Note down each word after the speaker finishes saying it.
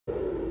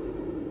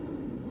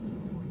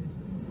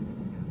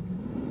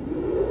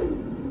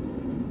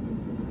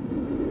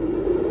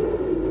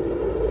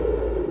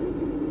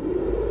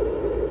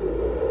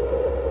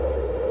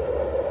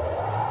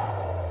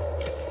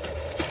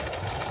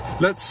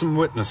Let some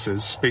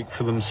witnesses speak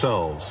for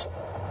themselves.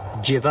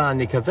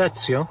 Giovanni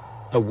Cavezio,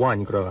 a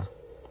wine grower.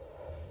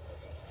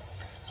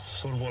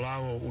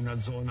 Sorvolavo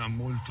una zona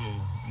molto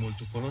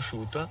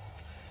conosciuta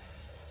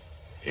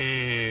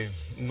e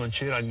non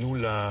c'era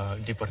nulla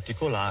di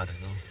particolare,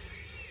 no?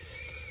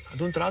 Ad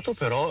un tratto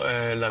però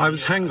I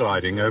was hang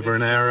gliding over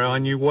an area I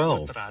knew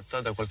well.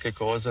 tratta da qualche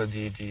cosa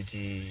di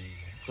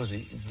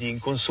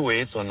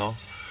inconsueto, no?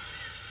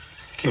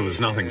 Che There was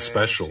nothing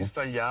special. si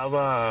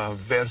stagliava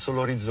verso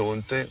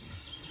l'orizzonte.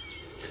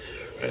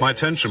 My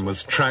attention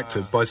was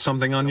attracted by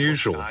something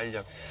unusual.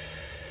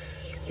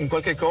 In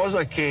qualche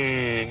cosa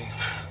che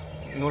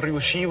non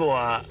riuscivo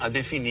a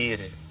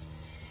definire,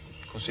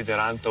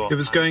 considerando It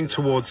was going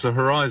towards the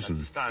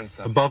horizon,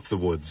 above the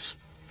woods.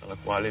 alla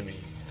quale mi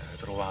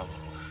trovavo.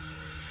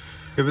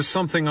 It was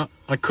something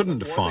I couldn't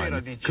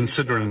define,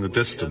 considering the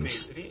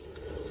distance.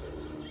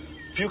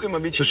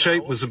 The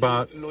shape was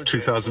about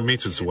 2,000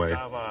 meters away,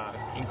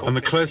 and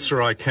the closer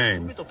I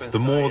came, the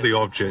more the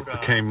object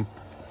became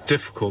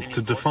difficult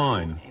to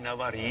define.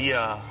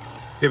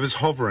 It was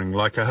hovering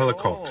like a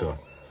helicopter,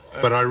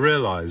 but I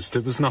realized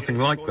it was nothing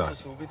like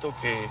that.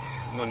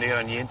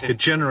 It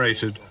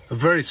generated a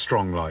very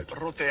strong light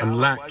and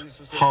lacked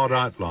hard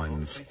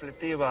outlines.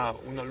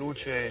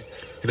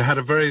 It had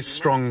a very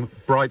strong,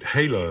 bright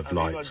halo of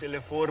light.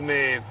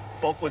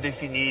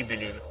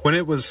 When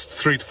it was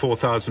 3,000 to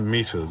 4,000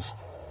 meters,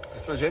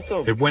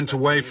 it went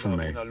away from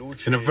me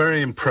in a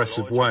very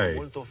impressive way.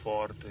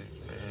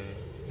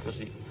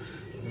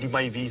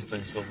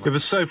 It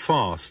was so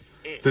fast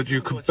that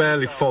you could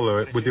barely follow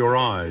it with your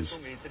eyes.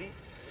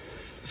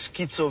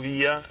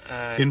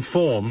 In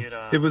form,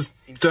 it was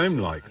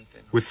dome-like,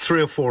 with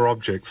 3 or 4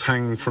 objects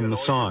hanging from the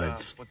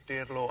sides.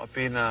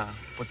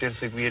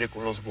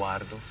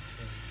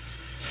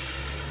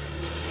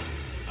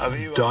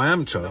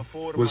 Diameter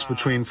was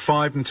between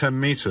 5 and 10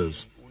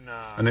 meters,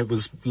 and it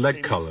was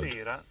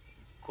lead-colored.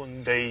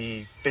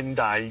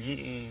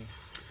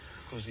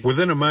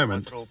 Within a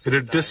moment, it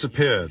had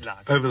disappeared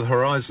over the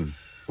horizon,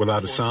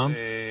 without a sound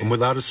and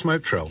without a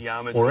smoke trail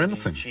or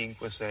anything.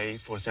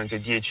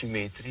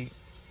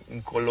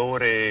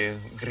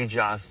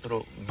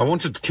 I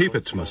wanted to keep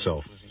it to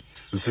myself,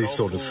 as these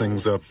sort of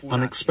things are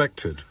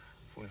unexpected.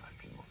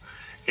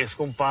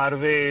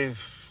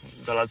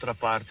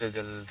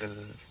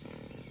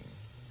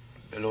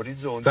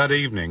 That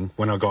evening,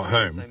 when I got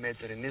home,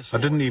 I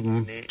didn't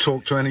even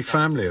talk to any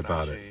family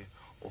about it.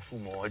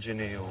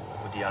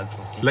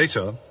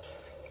 Later,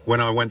 when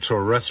I went to a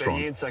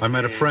restaurant, I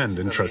met a friend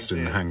interested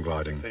in hang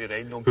gliding,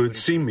 who had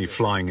seen me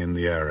flying in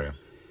the area.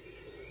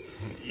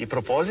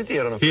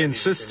 He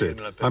insisted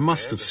I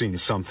must have seen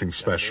something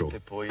special,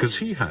 because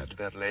he had.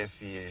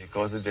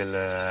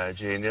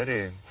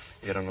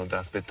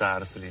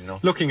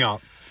 Looking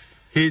up,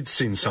 he'd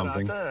seen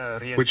something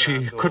which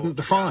he couldn't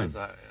define,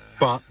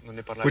 but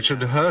which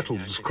had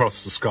hurtled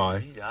across the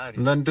sky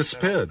and then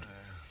disappeared.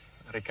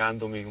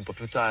 Recandomi un po'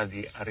 più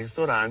tardi al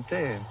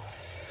ristorante,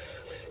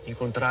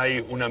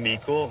 incontrai un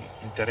amico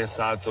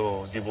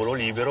interessato di volo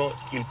libero,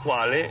 il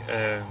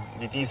quale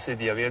mi disse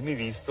di avermi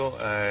visto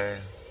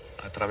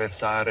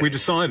attraversare. We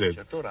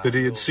decided that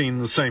he had seen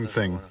the same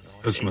thing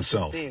as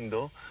myself.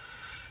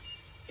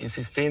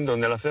 Insistendo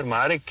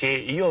nell'affermare che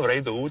io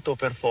avrei dovuto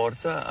per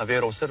forza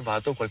aver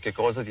osservato qualche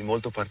cosa di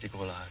molto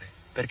particolare,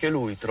 perché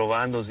lui,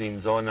 trovandosi in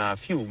zona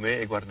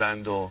fiume e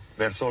guardando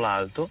verso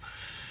l'alto,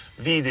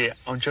 vide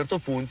a un certo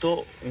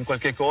punto un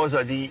qualche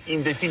cosa di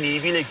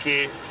indefinibile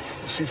che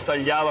si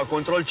stagliava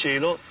contro il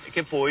cielo e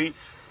che poi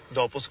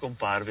dopo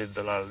scomparve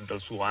dal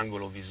suo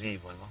angolo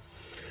visivo, no?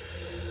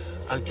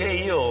 Al che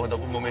io,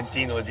 dopo un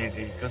momentino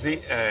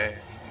così,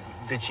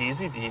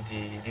 decisi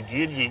di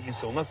dirgli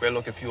insomma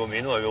quello che più o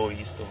meno avevo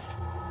visto.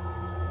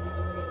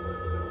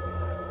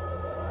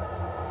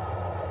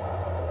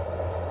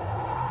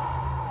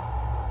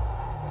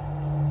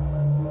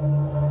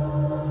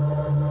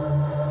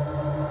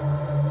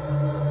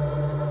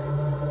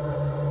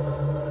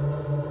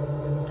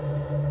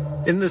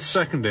 In this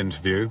second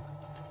interview,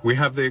 we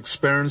have the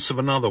experience of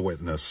another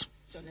witness.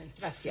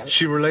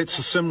 She relates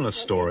a similar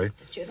story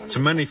to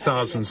many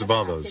thousands of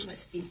others,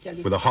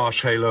 with a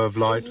harsh halo of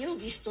light,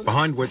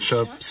 behind which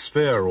a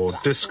sphere or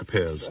disk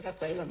appears,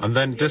 and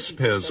then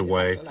disappears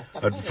away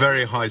at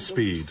very high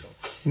speed.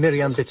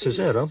 Miriam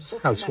Bizzazero,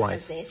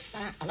 housewife.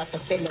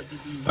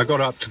 I got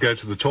up to go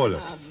to the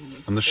toilet,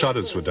 and the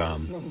shutters were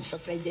down.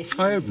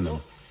 I opened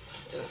them.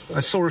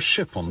 I saw a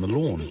ship on the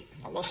lawn.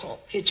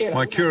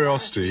 My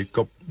curiosity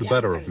got the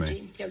better of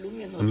me,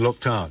 and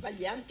looked out.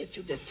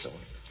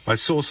 I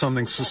saw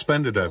something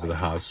suspended over the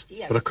house,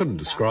 but I couldn't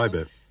describe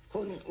it.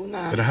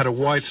 It had a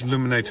white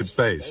illuminated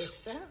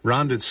base,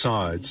 rounded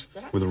sides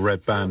with a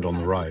red band on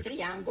the right,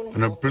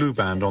 and a blue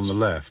band on the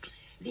left.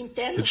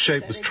 Its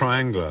shape was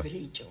triangular.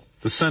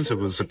 The center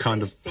was a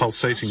kind of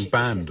pulsating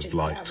band of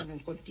light.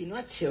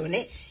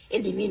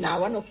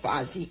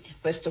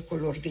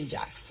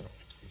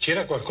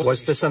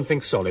 Was there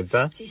something solid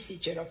there?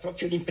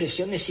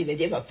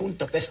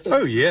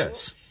 Oh,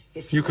 yes.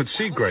 You could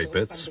see grey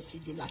bits,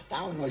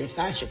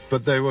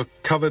 but they were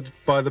covered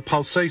by the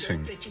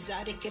pulsating.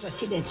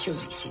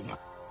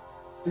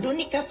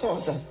 L'unica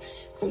cosa,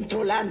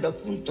 controllando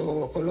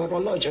appunto con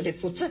l'orologio le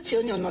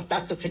pulsazioni, ho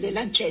notato che le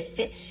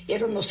lancette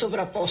erano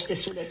sovrapposte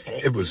sulle tre.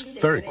 It was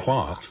very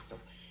quiet.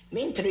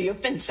 Mentre io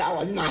pensavo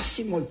al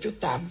massimo il più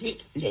tardi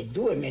le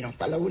 2 meno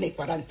alla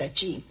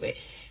 1:45.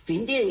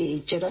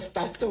 Quindi c'era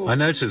stato. I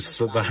noticed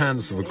that the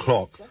hands of the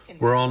clock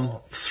were on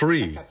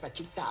 3,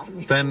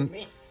 then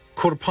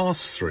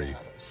 3:15.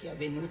 Sia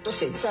venuto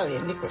senza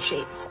averne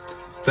coscienza.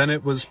 Then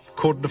it was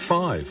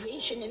 4:45. Non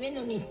riesce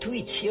nemmeno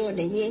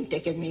un'intuizione, niente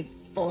che mi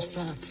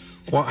possa.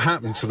 What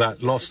happened to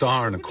that lost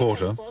hour and a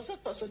quarter?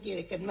 Posso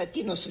dire che il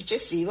mattino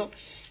successivo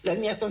la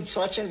mia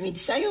consuocera mi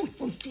disse hai un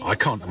puntino. I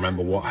can't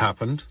remember what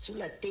happened.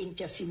 Sulla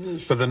tempia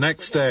sinistra. But the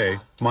next day,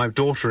 my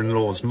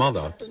daughter-in-law's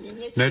mother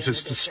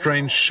noticed a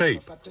strange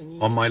shape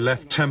on my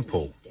left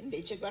temple.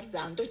 Invece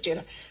guardando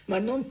c'era, ma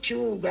non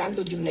più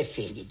grande di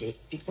un'efemide,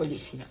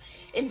 piccolissima.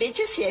 E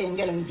invece si è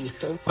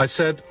ingrandito. I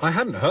said I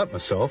hadn't hurt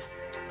myself,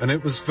 and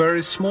it was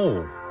very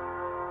small.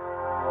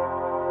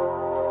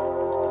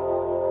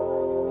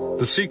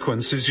 The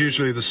sequence is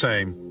usually the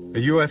same: a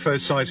UFO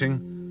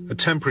sighting, a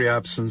temporary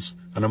absence,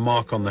 and a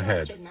mark on the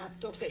head.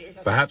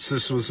 Perhaps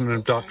this was an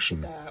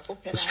abduction,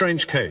 a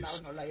strange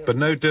case, but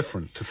no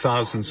different to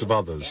thousands of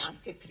others.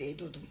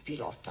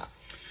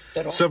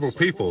 Several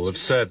people have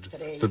said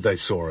that they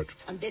saw it,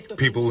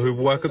 people who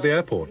work at the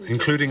airport,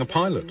 including a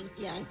pilot.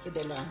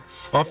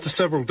 After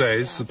several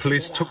days, the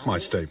police took my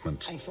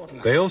statement.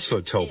 They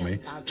also told me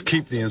to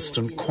keep the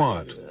incident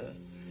quiet.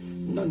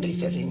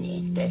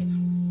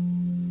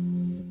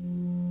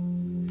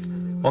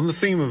 On the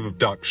theme of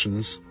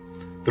abductions,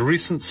 the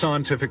recent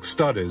scientific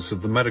studies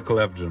of the medical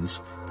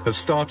evidence have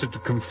started to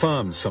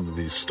confirm some of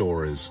these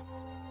stories.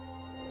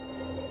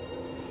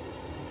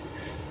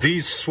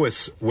 These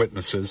Swiss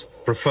witnesses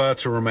prefer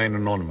to remain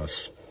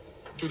anonymous.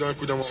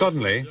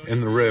 Suddenly,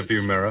 in the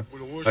rear-view mirror,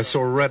 I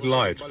saw a red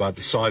light about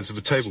the size of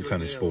a table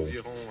tennis ball,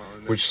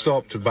 which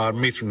stopped about 1.5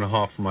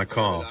 meters from my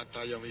car.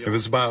 It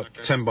was about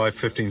 10 by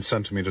 15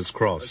 centimeters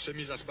across.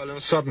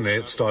 Suddenly,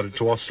 it started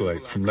to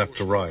oscillate from left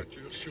to right.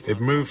 It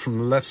moved from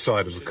the left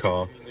side of the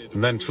car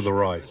and then to the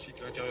right.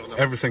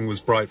 Everything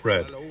was bright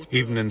red,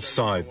 even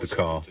inside the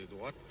car.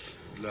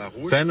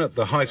 Then, at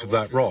the height of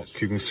that rock,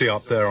 you can see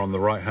up there on the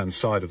right-hand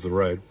side of the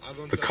road,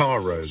 the car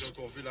rose.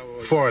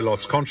 Before I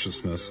lost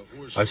consciousness,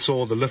 I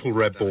saw the little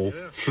red ball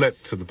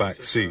flip to the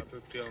back seat.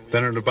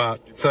 Then, at about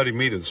 30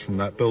 meters from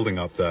that building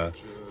up there,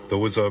 there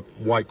was a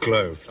white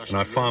glow, and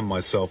I found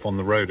myself on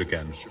the road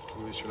again.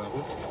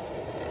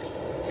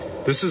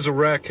 This is a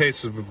rare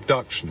case of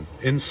abduction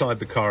inside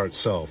the car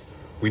itself.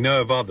 We know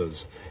of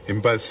others in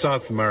both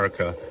South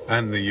America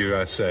and the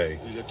USA.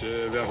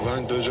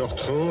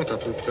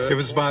 It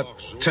was about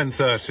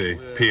 10:30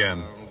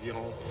 p.m.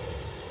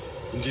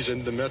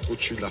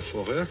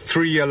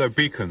 3 yellow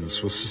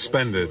beacons were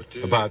suspended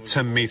about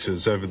 10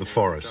 meters over the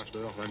forest.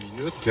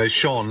 They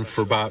shone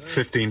for about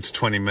 15 to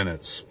 20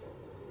 minutes.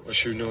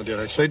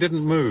 They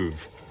didn't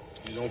move.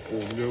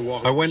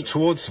 I went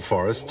towards the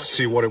forest to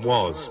see what it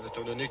was.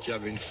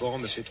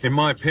 In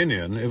my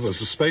opinion, it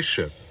was a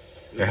spaceship.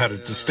 It had a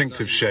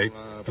distinctive shape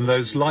and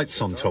those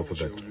lights on top of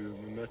it.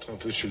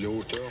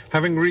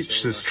 Having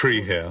reached this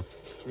tree here,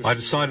 I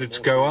decided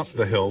to go up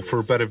the hill for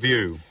a better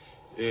view.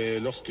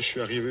 I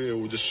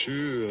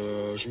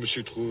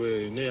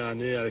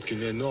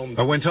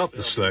went up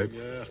the slope,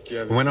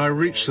 and when I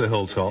reached the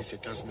hilltop,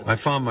 I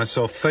found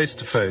myself face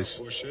to face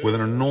with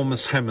an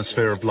enormous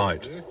hemisphere of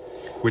light,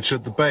 which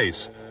at the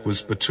base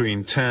was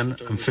between 10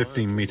 and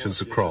 15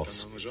 meters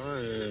across.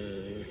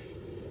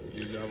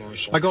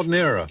 I got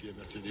nearer,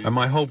 and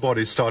my whole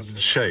body started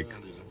to shake.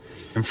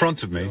 In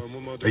front of me,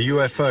 a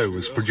UFO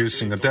was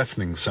producing a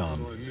deafening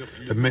sound,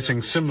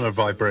 emitting similar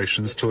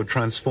vibrations to a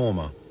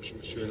transformer.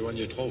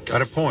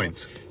 At a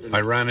point, I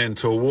ran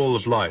into a wall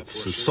of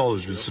lights as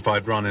solid as if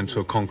I'd run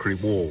into a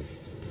concrete wall.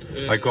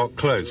 I got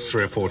close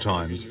 3 or 4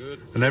 times,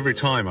 and every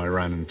time I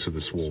ran into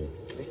this wall.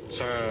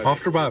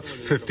 After about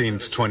 15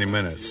 to 20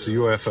 minutes, the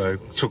UFO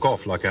took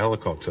off like a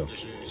helicopter.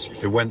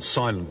 It went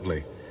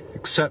silently,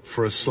 except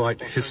for a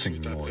slight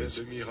hissing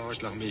noise.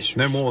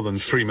 No more than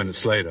 3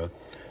 minutes later,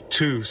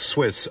 2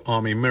 Swiss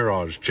Army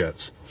Mirage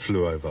jets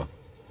flew over.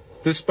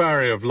 This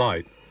barrier of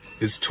light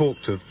is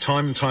talked of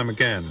time and time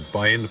again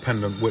by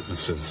independent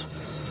witnesses.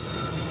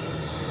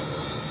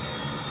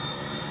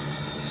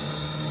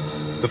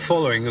 The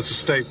following is a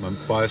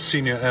statement by a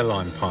senior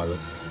airline pilot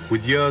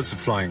with years of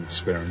flying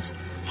experience,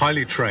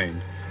 highly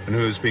trained, and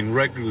who has been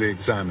regularly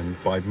examined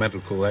by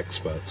medical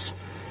experts.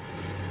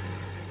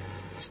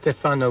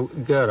 Stefano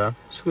Guerra,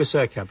 Swiss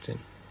Air Captain.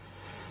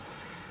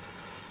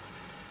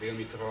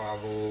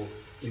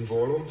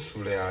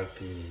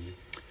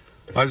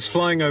 I was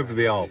flying over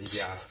the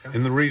Alps,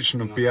 in the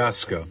region of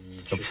Biasca,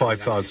 at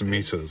 5,000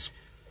 meters,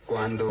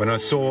 when I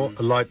saw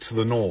a light to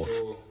the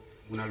north,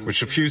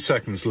 which a few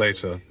seconds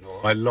later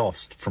I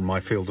lost from my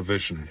field of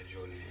vision.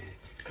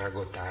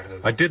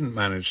 I didn't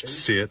manage to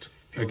see it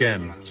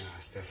again.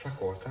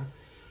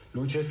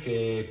 luce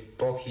che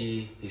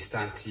pochi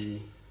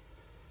istanti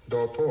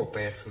dopo ho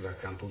perso dal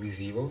campo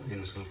visivo e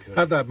non sono più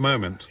At that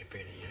moment,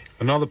 reperire.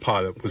 another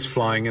pilot was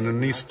flying in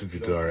an easterly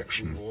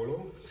direction,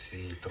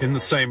 in the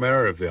same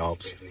area of the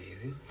Alps,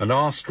 and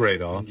asked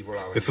radar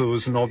if there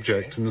was an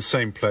object in the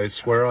same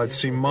place where I'd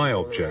seen my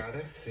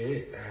object.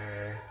 Se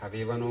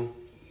avevano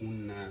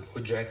un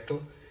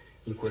oggetto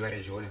in quella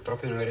regione,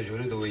 proprio nella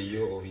regione dove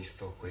io ho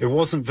visto questo. It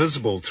wasn't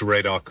visible to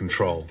radar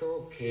control.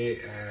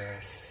 Che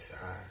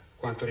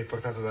quanto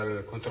riportato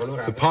dal controllo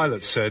radar. The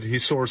pilot said he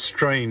saw a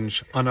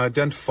strange,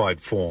 unidentified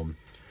form,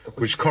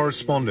 which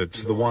corresponded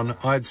to the one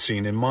I'd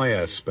seen in my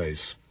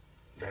airspace.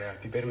 Dalle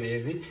Alpi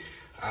Bernesi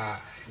ha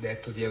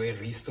detto di aver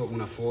visto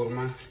una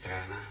forma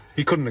strana.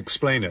 He couldn't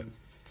explain it,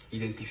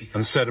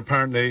 and said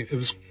apparently it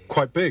was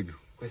quite big,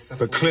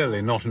 but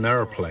clearly not an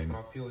aeroplane.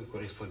 Proprio in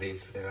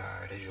corrispondenza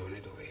della regione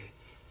dove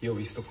io ho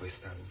visto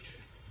questa luce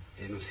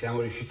e non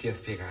siamo riusciti a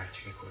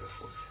spiegarci che cosa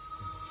fosse.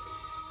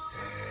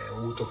 Ho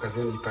avuto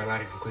occasione di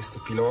parlare con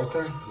questo pilota,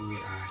 lui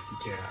ha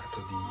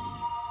dichiarato di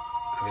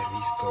aver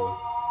visto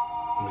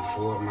una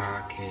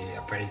forma che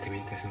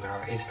apparentemente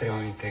sembrava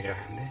estremamente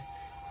grande,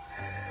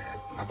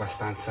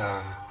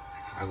 abbastanza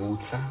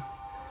aguzza,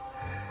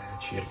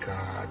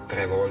 circa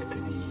 3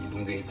 volte di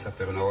lunghezza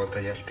per 1 volta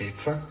di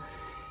altezza,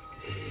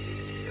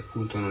 e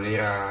appunto non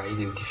era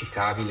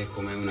identificabile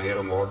come un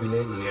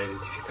aeromobile, non era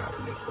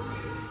identificabile come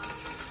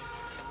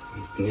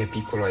né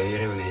piccolo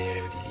aereo né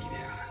aereo di linea.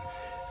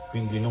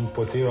 Quindi non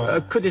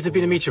poteva could it have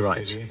been a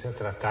meteorite?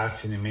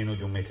 trattarsi nemmeno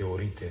di un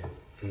meteorite?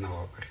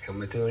 No, perché un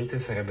meteorite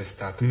sarebbe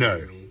stato No,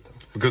 un movimento.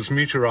 because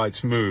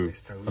meteorites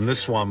move, and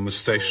this one was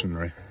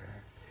stationary.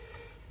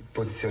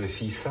 Posizione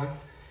fissa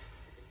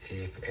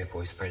e è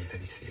poi sparita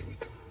di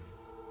seguito.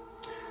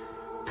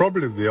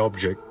 Probably the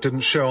object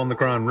didn't show on the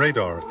ground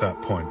radar at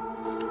that point,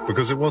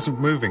 because it wasn't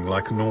moving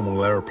like a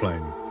normal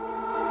aeroplane.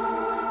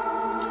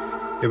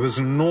 It was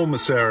an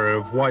enormous area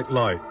of white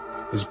light,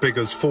 as big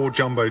as 4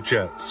 jumbo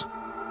jets.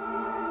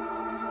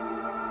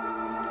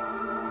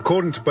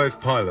 According to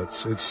both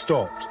pilots, it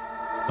stopped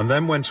and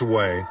then went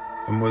away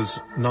and was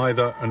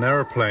neither an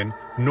aeroplane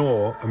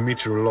nor a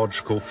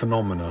meteorological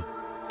phenomena.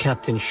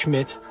 Captain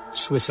Schmidt,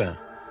 Swissair.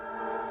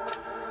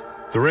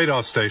 The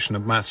radar station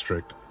at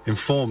Maastricht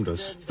informed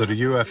us that a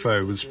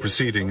UFO was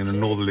proceeding in a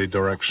northerly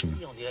direction.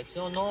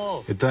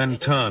 It then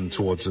turned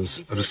towards us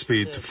at a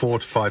speed to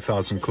 4,000 to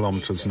 5,000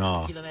 kilometers an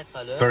hour,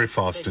 very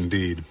fast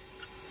indeed.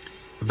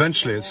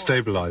 Eventually it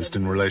stabilized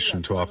in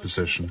relation to our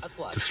position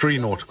to 3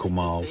 nautical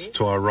miles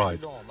to our right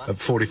at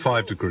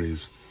 45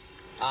 degrees.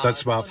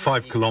 That's about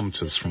 5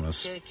 kilometers from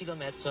us.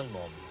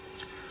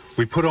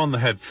 We put on the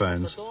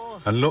headphones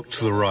and looked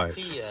to the right,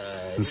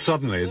 and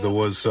suddenly there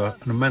was an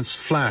immense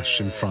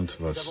flash in front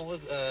of us.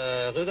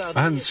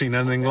 I hadn't seen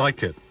anything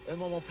like it.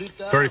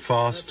 Very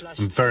fast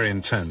and very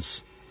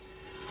intense.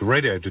 The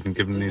radio didn't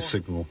give any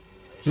signal.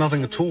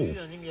 Nothing at all.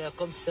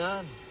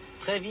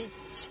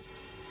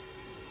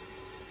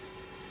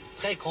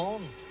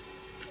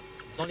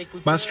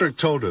 Maastricht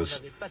told us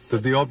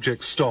that the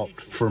object stopped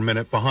for a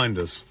minute behind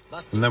us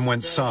and then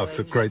went south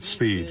at great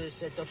speed.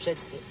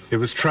 It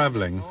was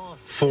traveling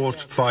 4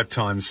 to 5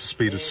 times the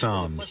speed of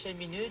sound.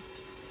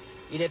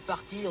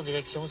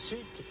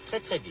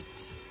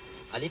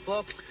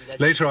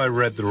 Later I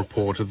read the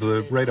report of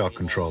the radar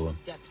controller.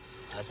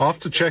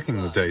 After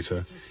checking the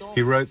data,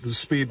 he wrote the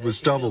speed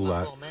was double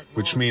that,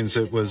 which means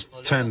it was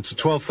 10 to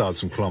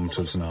 12,000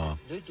 kilometers an hour.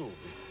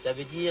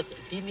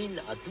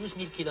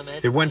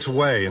 It went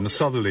away in a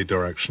southerly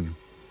direction.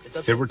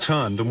 It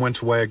returned and went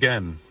away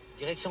again.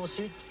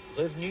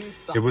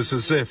 It was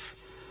as if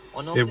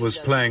it was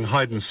playing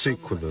hide and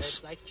seek with us.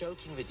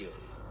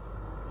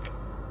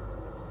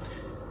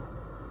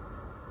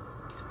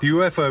 The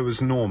UFO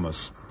was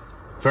enormous,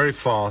 very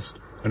fast,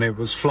 and it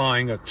was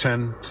flying at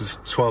 10 to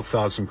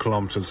 12,000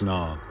 kilometers an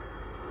hour.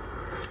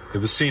 It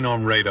was seen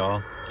on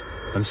radar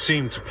and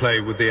seemed to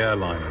play with the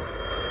airliner.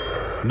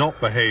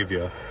 Not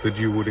behavior that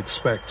you would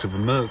expect of a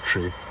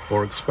military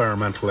or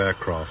experimental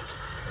aircraft.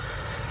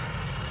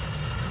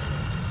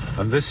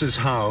 And this is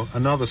how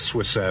another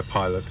Swissair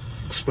pilot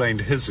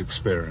explained his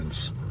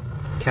experience.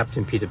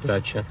 Captain Peter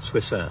Bircher,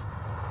 Swissair.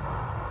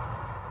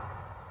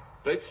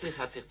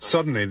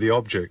 Suddenly the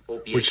object,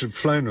 which had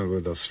flown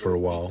with us for a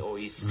while,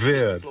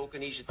 veered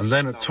and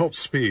then at top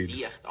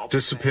speed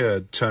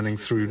disappeared, turning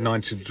through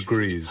 90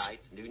 degrees.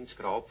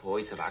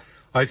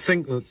 I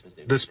think that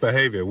this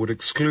behavior would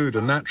exclude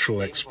a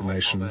natural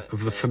explanation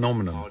of the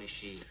phenomenon,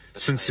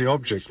 since the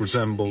object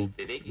resembled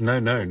no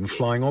known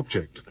flying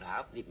object.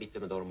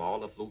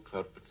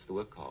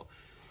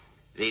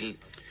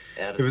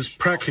 It was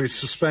practically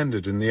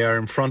suspended in the air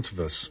in front of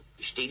us.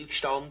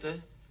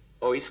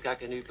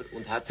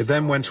 It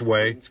then went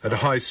away at a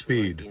high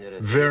speed,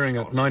 veering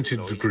at 90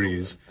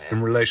 degrees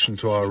in relation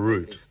to our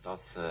route.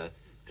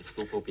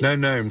 No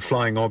known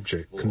flying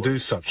object can do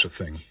such a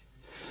thing.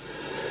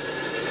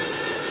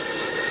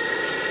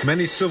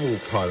 Many civil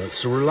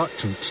pilots are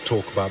reluctant to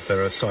talk about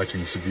their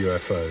sightings of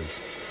UFOs.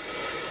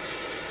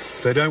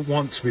 They don't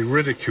want to be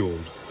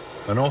ridiculed,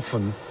 and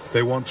often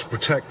they want to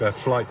protect their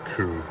flight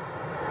crew.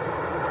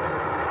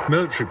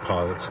 Military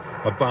pilots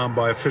are bound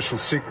by official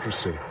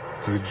secrecy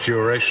for the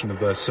duration of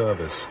their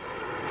service.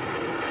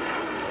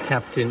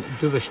 Captain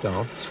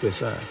Duverstal,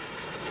 Swiss Air.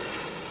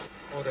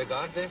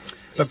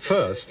 At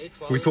first,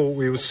 we thought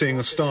we were seeing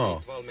a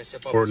star,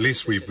 or at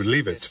least we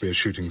believe it to be a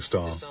shooting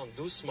star.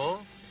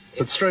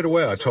 But straight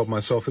away I told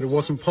myself that it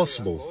wasn't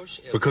possible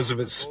because of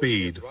its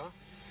speed.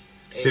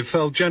 It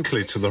fell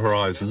gently to the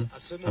horizon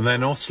and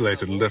then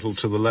oscillated a little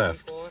to the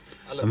left,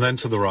 and then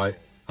to the right,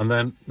 and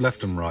then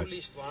left and right.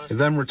 It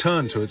then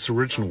returned to its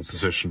original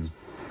position.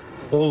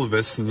 All of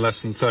this in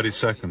less than 30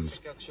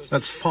 seconds.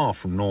 That's far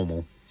from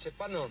normal.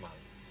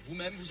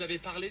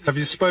 Have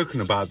you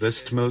spoken about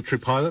this to military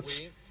pilots?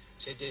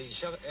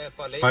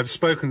 I've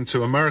spoken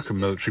to American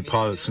military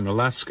pilots in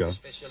Alaska.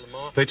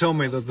 They tell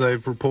me that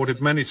they've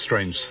reported many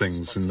strange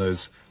things in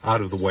those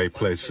out-of-the-way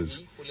places,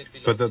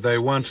 but that they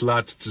weren't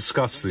allowed to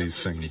discuss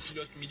these things.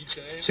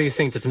 So you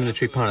think that the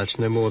military pilots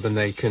know more than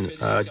they can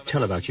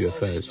tell about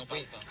UFOs?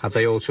 Have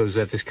they also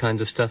observed this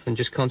kind of stuff and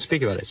just can't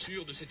speak about it?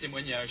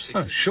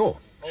 Oh, sure.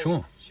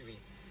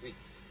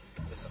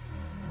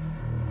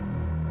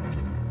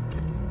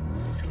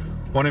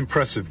 One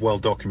impressive,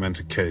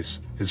 well-documented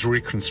case is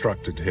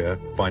reconstructed here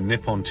by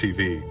Nippon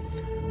TV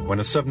when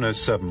a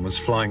 707 was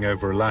flying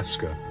over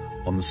Alaska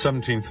on the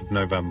 17th of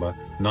November,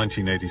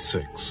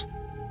 1986.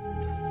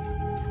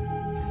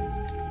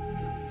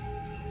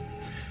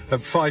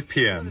 At 5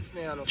 p.m.,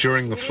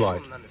 during the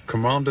flight,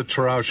 Commander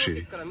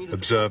Terauchi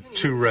observed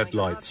two red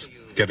lights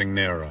getting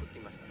nearer.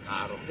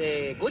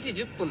 The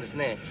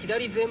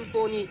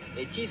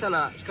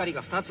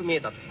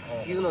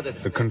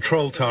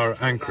control tower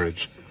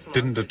anchorage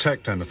didn't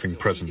detect anything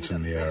present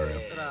in the area.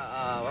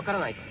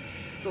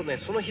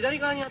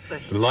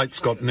 The lights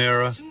got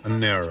nearer and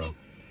nearer.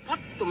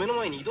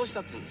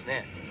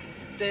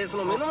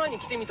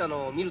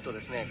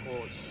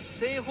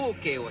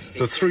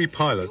 The three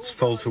pilots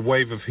felt a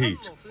wave of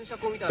heat.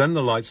 Then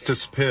the lights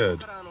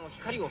disappeared.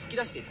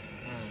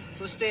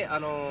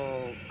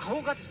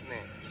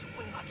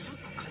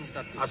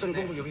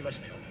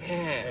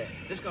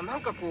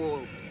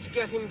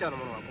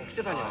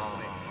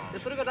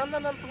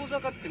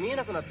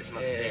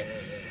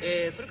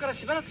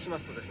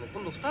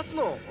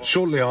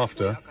 Shortly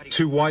after,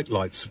 two white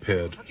lights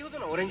appeared.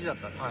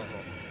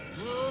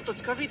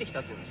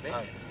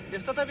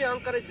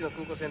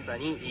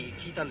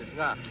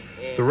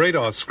 The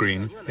radar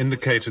screen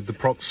indicated the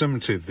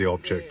proximity of the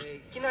object,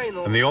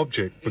 and the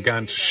object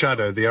began to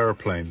shadow the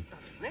aeroplane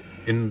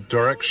in the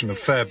direction of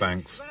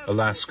Fairbanks,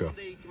 Alaska.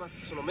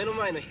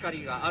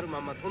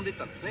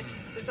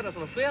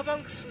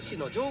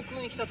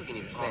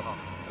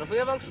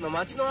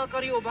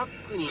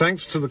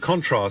 Thanks to the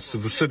contrast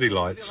of the city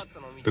lights,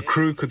 the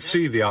crew could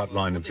see the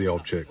outline of the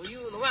object.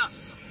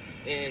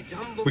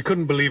 We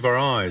couldn't believe our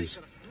eyes.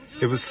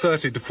 It was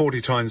 30 to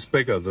 40 times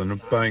bigger than a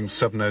Boeing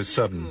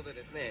 707.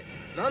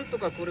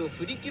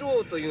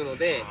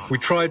 We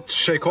tried to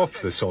shake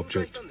off this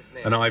object,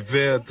 and I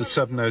veered the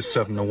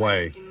 707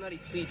 away.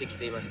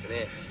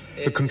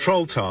 The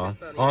control tower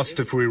asked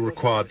if we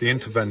required the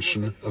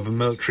intervention of a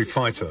military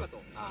fighter.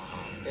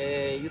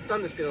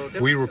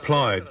 We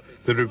replied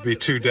that it would be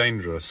too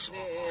dangerous,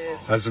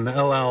 as an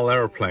El Al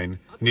aeroplane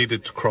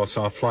needed to cross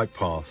our flight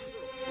path.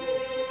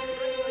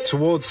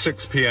 Towards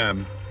 6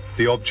 p.m.,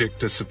 the object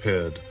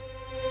disappeared.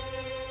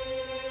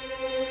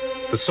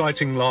 The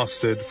sighting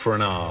lasted for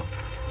an hour.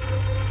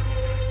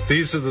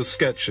 These are the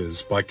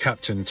sketches by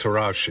Captain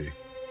Terauchi.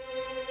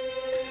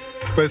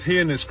 Both he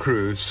and his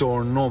crew saw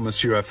an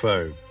enormous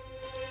UFO.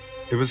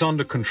 It was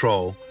under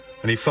control,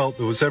 and he felt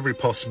there was every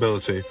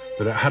possibility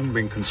that it hadn't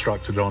been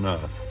constructed on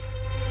Earth.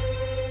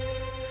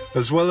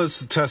 As well as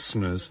the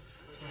testimonies,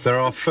 there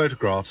are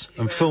photographs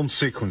and film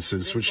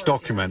sequences which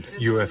document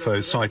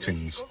UFO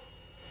sightings.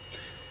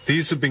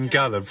 These have been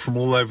gathered from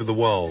all over the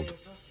world,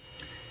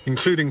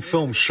 including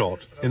films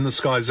shot in the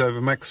skies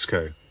over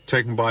Mexico,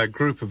 taken by a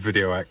group of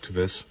video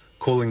activists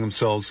calling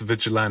themselves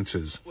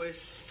Vigilantes,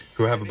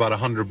 who have about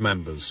 100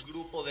 members.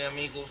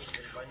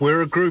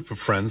 We're a group of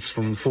friends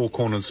from the four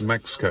corners of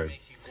Mexico.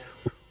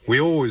 We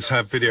always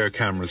have video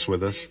cameras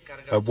with us,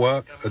 at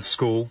work, at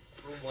school,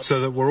 so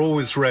that we're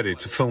always ready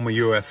to film a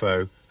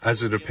UFO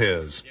as it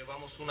appears.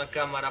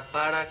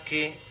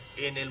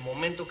 En el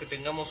momento que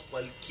tengamos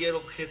cualquier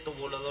objeto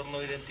volador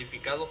no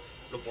identificado,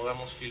 lo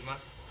podamos filmar.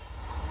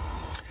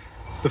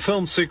 The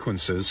film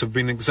sequences have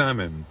been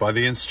examined by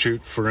the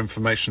Institute for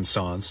Information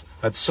Science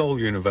at Seoul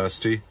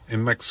University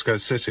in Mexico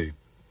City.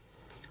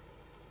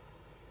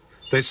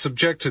 They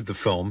subjected the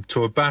film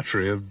to a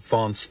battery of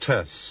advanced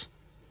tests.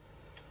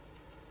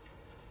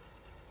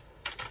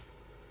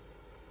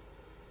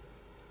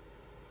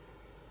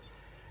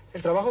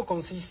 El trabajo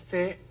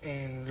consiste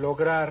en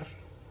lograr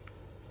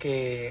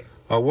que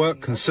our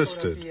work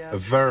consisted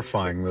of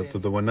verifying that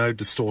there were no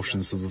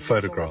distortions of the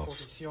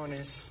photographs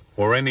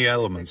or any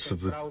elements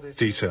of the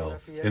detail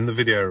in the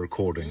video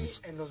recordings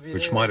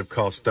which might have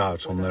cast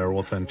doubt on their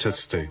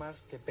authenticity.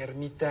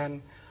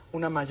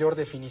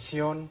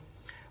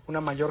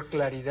 una mayor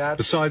claridad.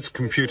 Besides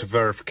computer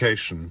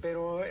verification,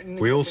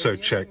 we also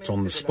checked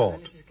on the spot,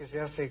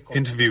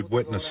 interviewed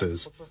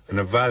witnesses, and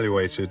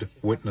evaluated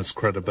witness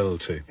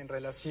credibility. En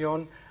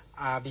relación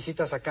a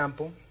visitas a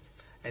campo,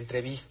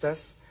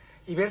 entrevistas,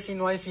 y ver si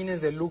no hay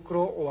fines de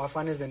lucro o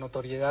afanes de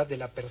notoriedad de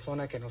la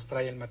persona que nos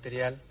trae el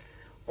material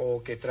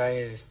o que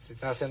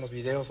hacen los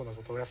videos o las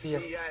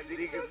fotografías.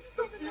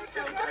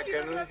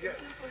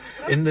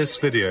 In this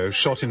video,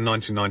 shot in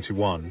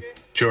 1991,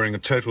 during a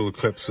total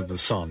eclipse of the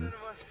sun,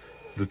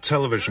 the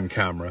television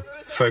camera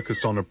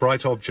focused on a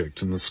bright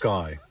object in the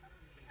sky.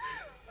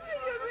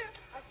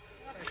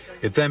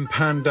 It then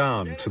panned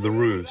down to the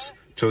roofs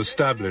to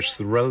establish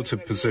the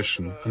relative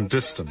position and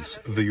distance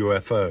of the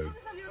UFO.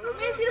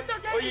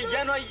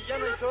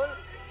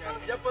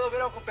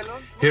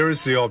 Here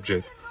is the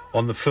object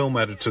on the film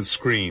editor's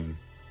screen.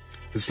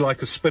 It's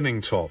like a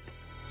spinning top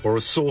or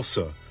a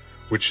saucer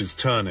which is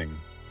turning.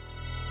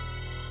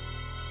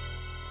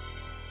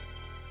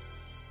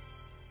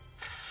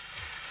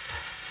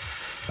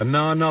 And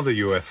now another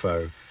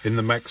UFO in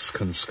the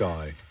Mexican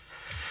sky.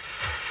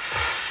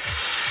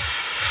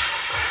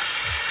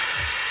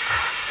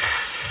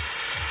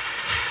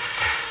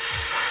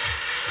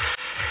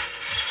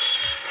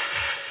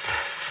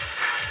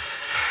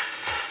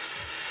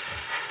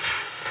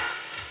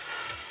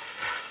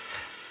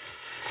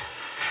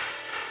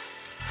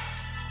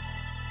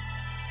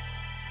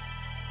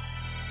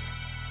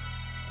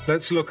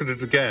 Let's look at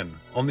it again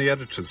on the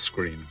editor's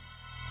screen.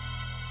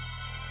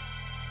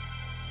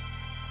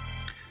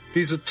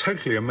 These are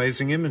totally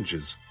amazing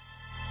images.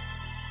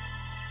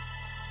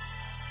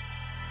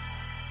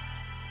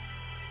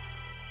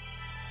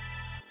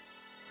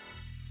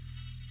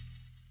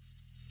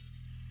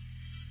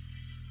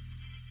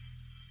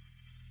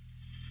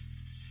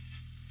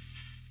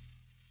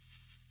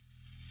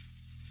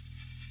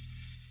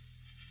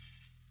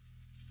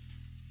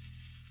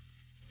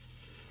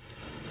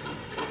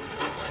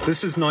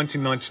 This is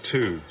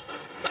 1992.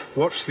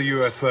 Watch the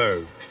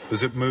UFO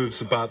as it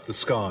moves about the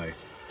sky.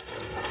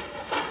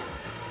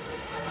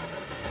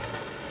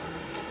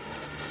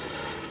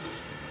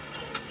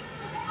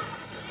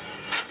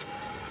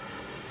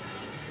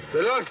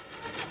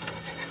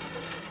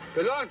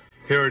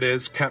 Here it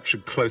is,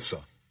 captured closer.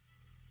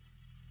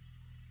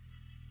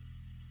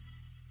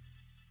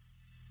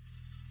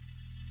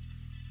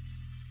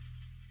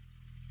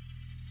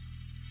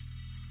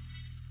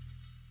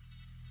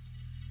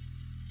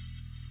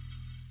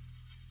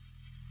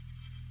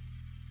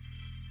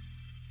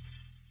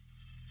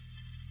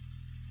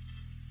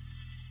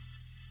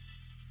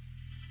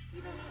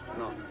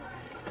 No.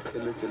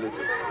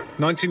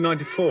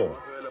 1994,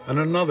 and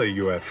another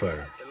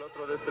UFO.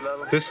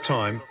 This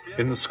time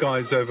in the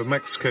skies over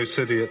Mexico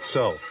City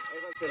itself.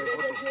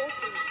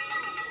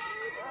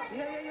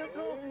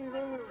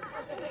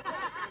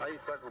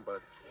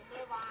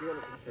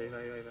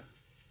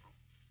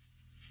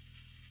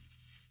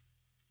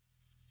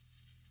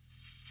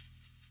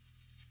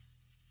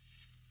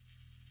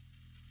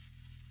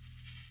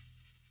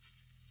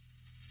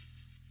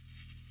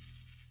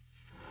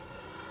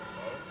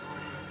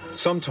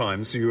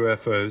 Sometimes the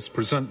UFOs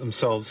present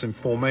themselves in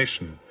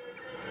formation,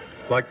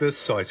 like this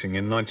sighting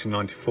in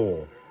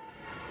 1994.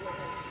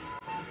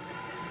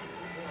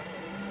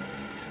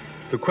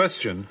 The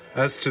question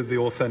as to the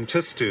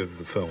authenticity of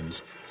the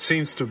films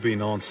seems to have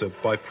been answered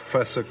by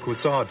Professor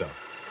Quezada.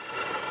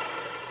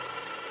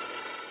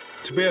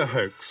 To be a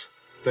hoax,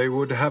 they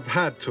would have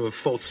had to have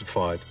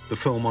falsified the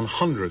film on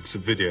hundreds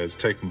of videos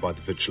taken by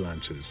the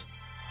vigilantes.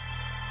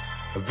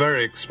 A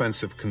very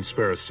expensive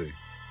conspiracy.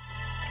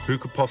 Who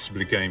could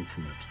possibly gain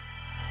from it?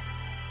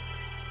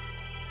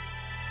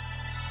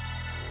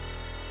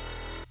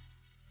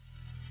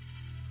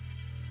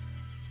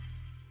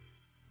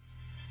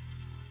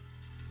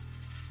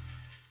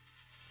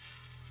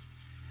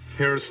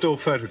 Here are still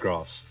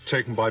photographs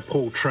taken by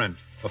Paul Trent,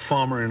 a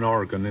farmer in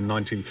Oregon in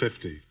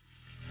 1950.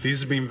 These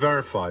have been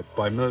verified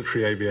by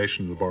military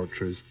aviation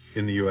laboratories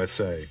in the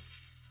USA.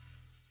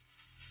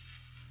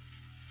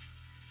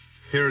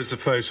 Here is a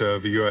photo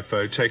of a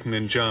UFO taken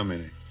in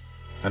Germany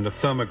and a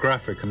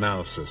thermographic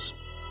analysis.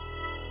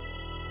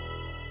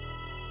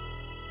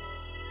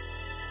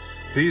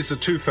 These are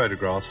two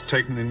photographs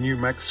taken in New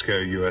Mexico,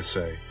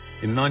 USA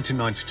in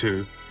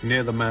 1992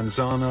 near the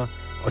Manzana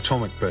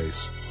atomic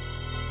base.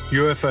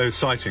 UFO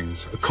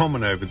sightings are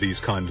common over these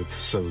kind of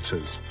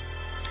facilities.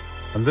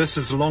 And this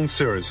is a long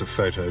series of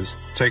photos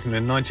taken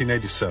in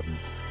 1987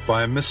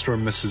 by a Mr.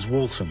 and Mrs.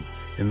 Walton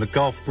in the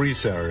Gulf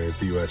Breeze area of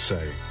the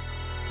USA.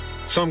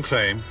 Some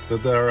claim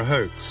that they're a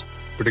hoax,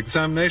 but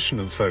examination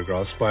of the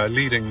photographs by a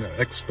leading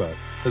expert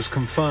has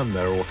confirmed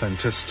their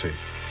authenticity.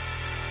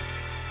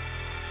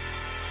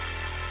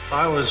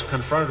 I was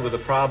confronted with the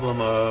problem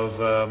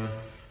of,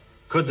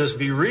 could this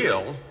be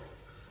real?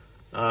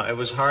 It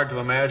was hard to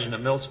imagine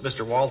that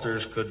Mr.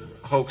 Walters could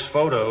hoax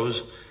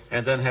photos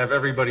and then have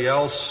everybody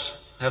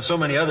else, have so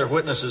many other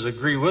witnesses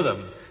agree with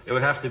him. It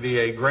would have to be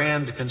a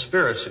grand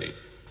conspiracy,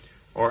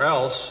 or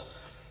else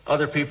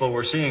other people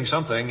were seeing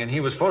something and he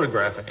was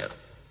photographing it.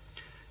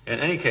 In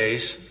any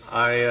case,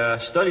 I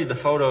studied the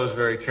photos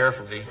very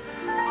carefully.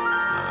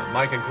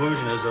 My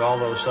conclusion is that all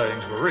those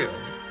sightings were real.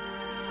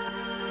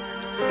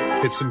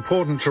 It's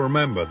important to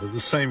remember that the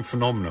same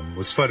phenomenon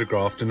was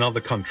photographed in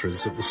other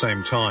countries at the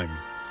same time.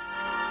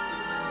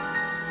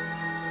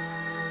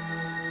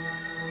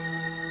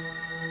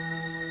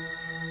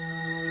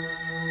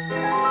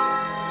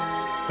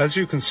 As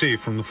you can see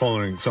from the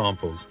following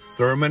examples,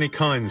 there are many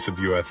kinds of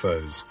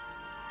UFOs.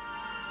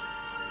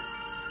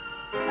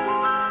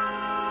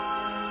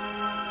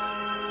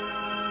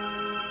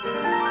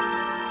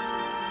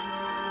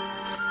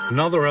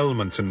 Another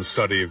element in the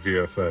study of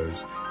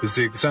UFOs is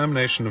the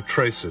examination of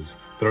traces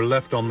that are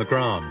left on the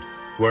ground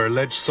where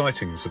alleged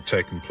sightings have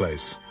taken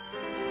place.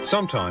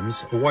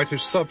 Sometimes a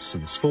whitish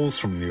substance falls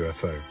from the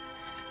UFO.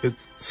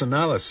 Its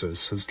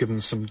analysis has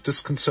given some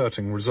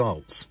disconcerting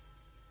results.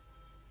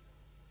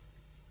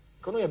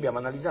 Noi abbiamo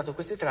analizzato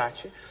queste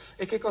tracce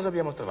e che cosa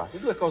abbiamo trovato?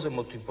 Due cose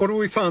molto importanti. What have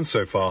we found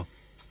so far?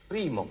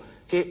 Primo,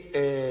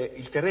 che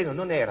il terreno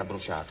non era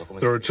bruciato come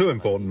There are two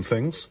important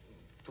things.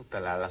 tutta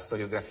la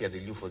storiografia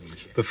degli UFO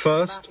dice. The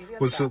first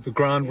was that the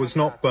ground was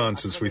not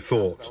burnt as we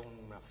thought.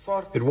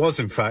 It was,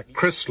 in fact,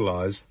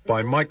 crystallized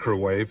by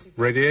microwave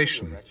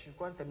radiation.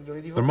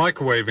 The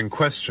microwave in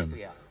question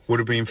would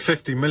have been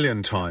 50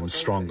 million times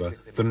stronger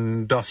than an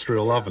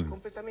industrial oven.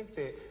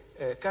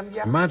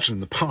 Imagine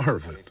the power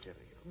of it.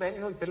 Bene,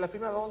 noi per la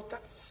prima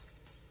volta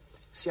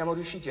siamo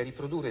riusciti a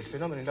riprodurre il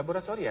fenomeno in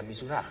laboratorio e a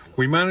misurarlo.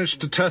 We managed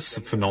to test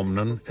the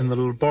phenomenon in the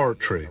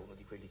laboratory.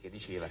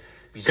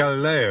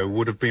 Galileo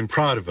would have been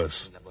proud of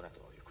us.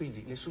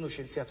 Quindi nessuno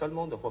scienziato al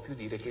mondo può più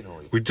dire che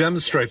noi. We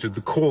demonstrated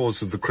the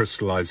cause of the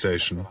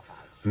crystallization,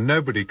 and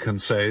nobody can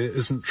say it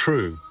isn't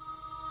true,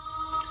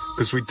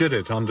 because we did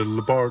it under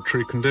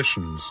laboratory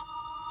conditions.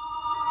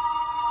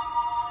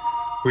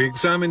 We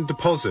examined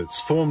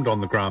deposits formed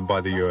on the ground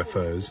by the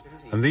UFOs,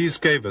 and these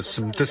gave us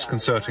some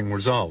disconcerting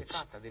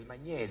results.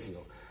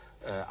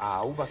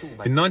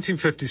 In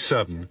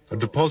 1957, a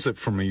deposit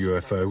from a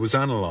UFO was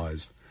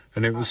analyzed,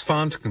 and it was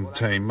found to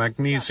contain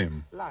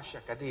magnesium,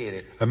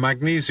 a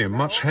magnesium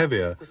much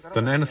heavier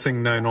than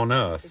anything known on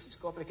Earth.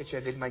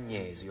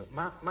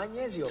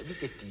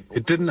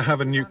 It didn't have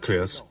a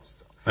nucleus,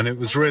 and it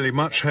was really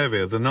much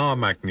heavier than our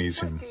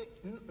magnesium.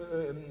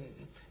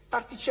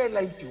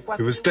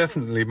 It was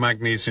definitely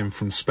magnesium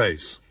from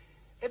space.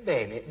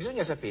 Ebbene,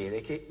 bisogna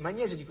sapere che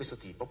magnesio di questo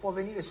tipo può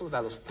venire solo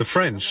dallo spazio. The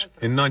French,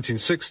 in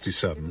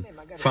 1967,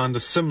 found a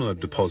similar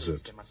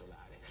deposit.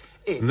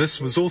 And this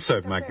was also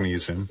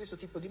magnesium,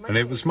 and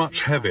it was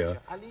much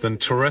heavier than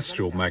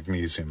terrestrial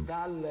magnesium.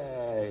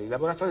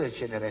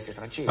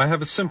 I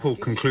have a simple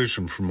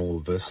conclusion from all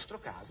of this,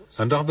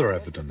 and other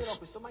evidence.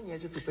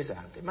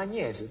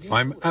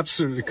 I'm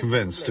absolutely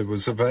convinced it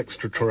was of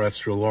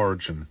extraterrestrial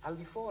origin.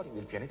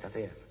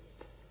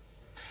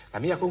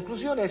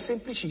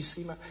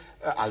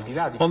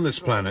 On this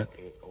planet,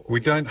 we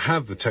don't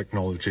have the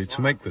technology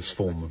to make this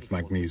form of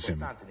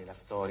magnesium.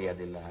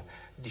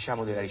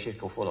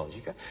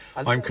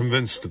 I'm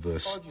convinced of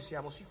this. Oggi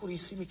siamo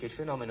sicurissimi che il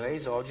fenomeno è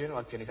esogeno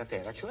al pianeta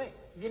Terra, cioè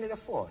viene da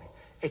fuori,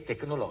 è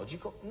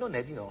tecnologico, non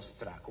è di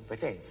nostra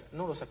competenza,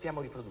 non lo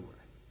sappiamo riprodurre.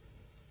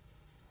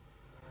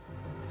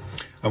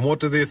 And what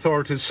do the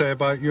authorities say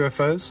about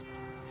UFOs?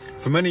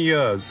 For many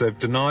years, they've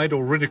denied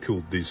or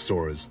ridiculed these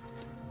stories,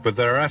 but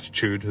their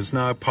attitude has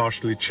now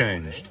partially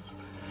changed.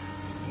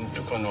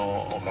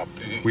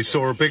 We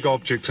saw a big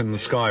object in the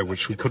sky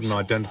which we couldn't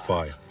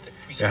identify.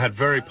 It had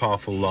very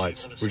powerful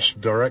lights which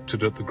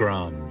directed at the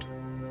ground.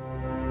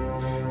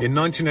 In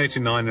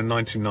 1989 and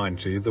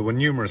 1990, there were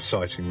numerous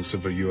sightings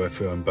of a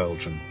UFO in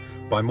Belgium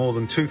by more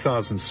than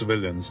 2,000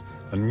 civilians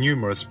and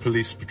numerous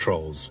police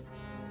patrols.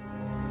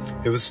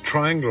 It was a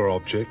triangular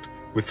object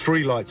with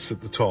 3 lights at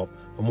the top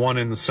and 1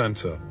 in the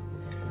center.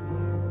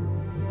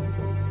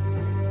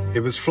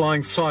 It was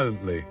flying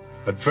silently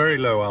at very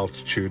low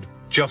altitude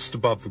just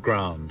above the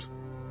ground.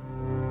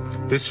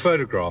 This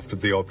photograph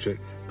of the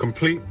object,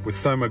 complete with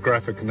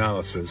thermographic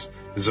analysis,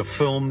 is a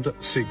filmed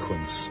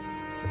sequence.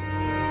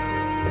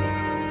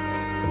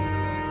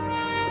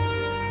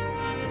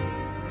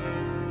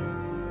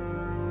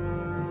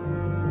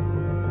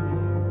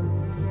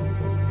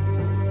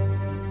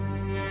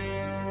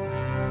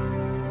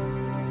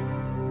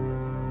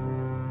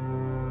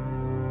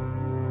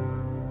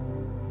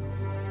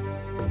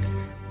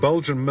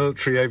 Belgian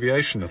military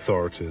aviation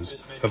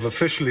authorities have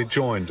officially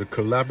joined a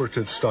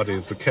collaborative study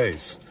of the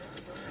case.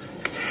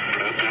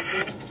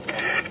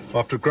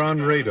 After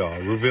ground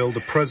radar revealed the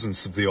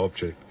presence of the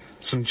object,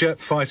 some jet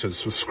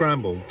fighters were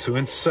scrambled to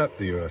intercept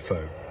the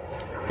UFO,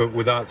 but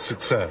without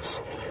success,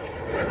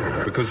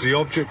 because the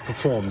object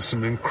performed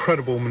some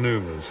incredible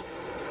maneuvers,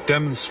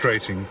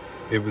 demonstrating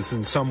it was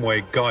in some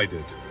way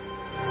guided.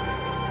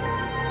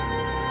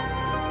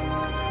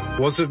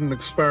 Was it an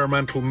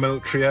experimental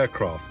military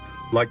aircraft,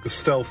 like the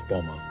stealth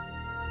bomber?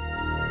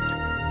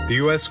 The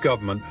US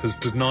government has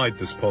denied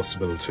this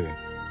possibility.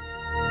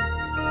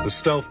 The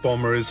stealth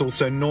bomber is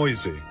also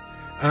noisy,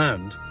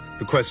 and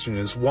The question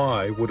is,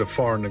 why would a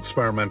foreign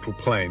experimental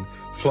plane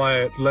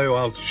fly at low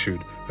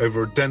altitude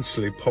over a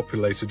densely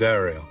populated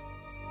area?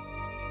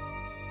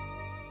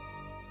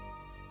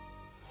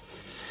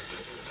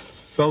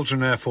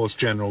 Belgian Air Force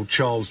General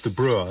Charles de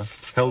Bruer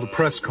held a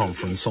press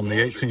conference on the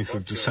 18th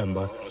of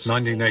December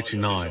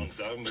 1989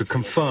 to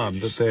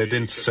confirm that they had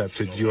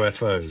intercepted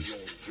UFOs.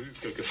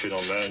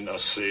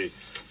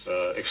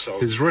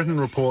 His written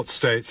report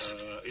states,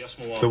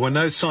 "There were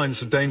no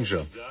signs of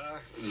danger.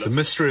 The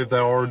mystery of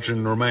their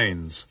origin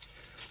remains,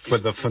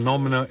 but the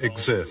phenomena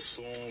exists.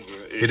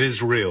 It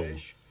is real."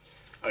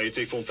 A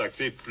été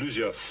contacté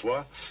plusieurs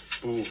fois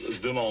pour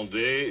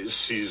demander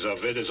s'ils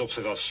avaient des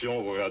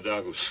observations au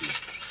radar aussi.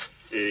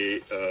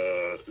 Et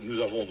nous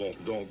avons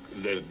donc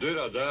les deux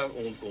radars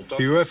ont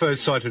The UFO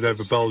sighted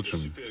over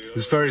Belgium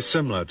is very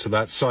similar to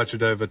that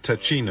sighted over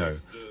Ticino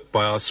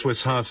by our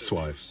Swiss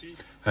housewife,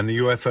 and the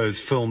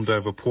UFOs filmed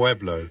over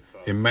Pueblo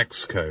in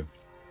Mexico.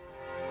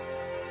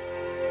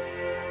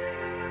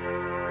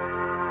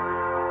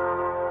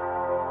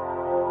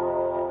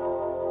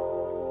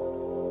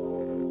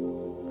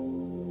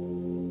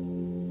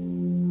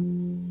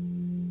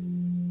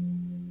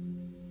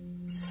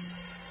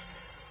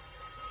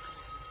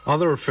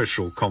 Other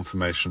official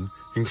confirmation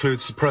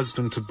includes the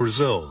President of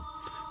Brazil,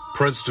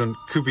 President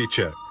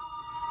Kubitschek,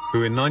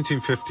 who in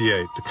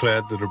 1958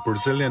 declared that a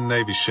Brazilian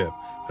Navy ship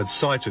had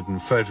sighted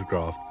and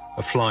photographed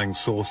a flying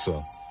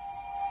saucer.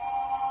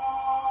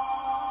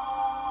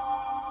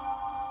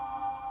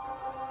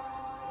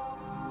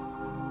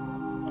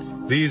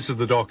 These are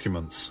the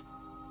documents.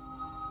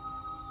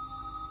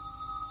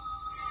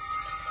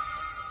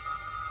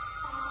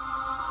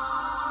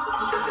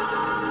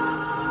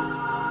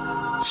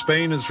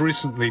 Spain has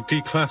recently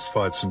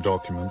declassified some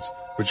documents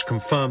which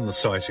confirm the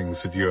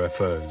sightings of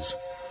UFOs.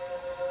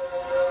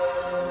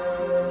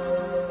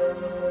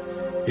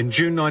 In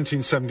June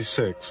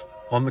 1976,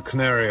 on the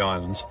Canary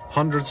Islands,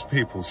 hundreds of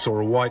people saw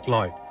a white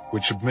light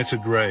which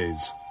emitted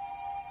rays.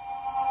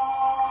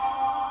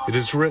 It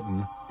is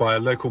written by a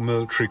local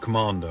military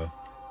commander.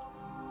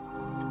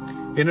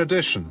 In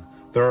addition,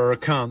 there are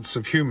accounts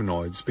of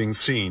humanoids being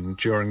seen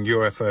during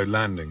UFO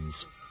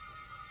landings.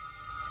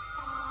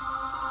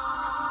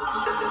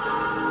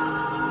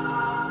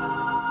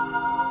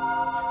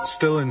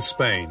 Still in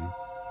Spain,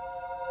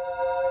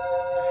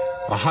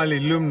 a highly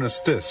luminous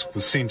disk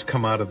was seen to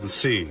come out of the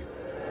sea.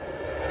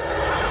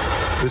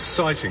 This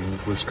sighting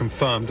was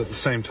confirmed at the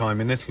same time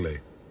in Italy.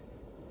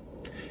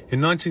 In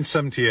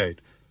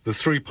 1978, the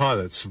three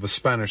pilots of a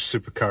Spanish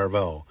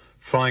supercaravel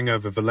flying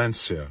over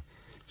Valencia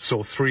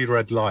saw three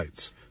red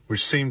lights,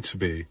 which seemed to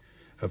be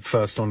at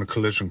first on a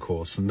collision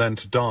course and then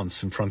to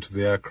dance in front of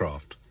the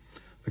aircraft.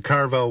 The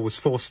caravel was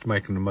forced to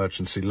make an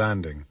emergency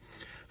landing,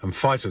 and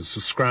fighters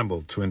were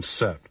scrambled to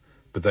intercept,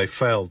 but they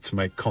failed to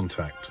make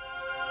contact.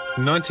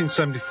 In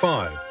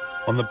 1975,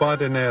 on the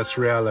Bardeneas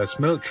Reales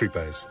military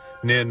base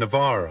near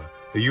Navarra,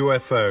 a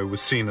UFO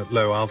was seen at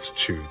low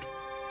altitude.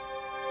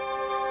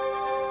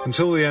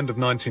 Until the end of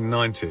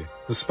 1990,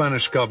 the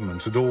Spanish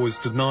government had always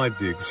denied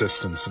the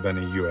existence of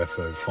any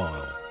UFO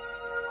file.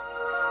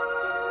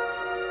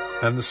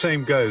 And the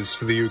same goes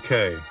for the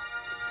UK.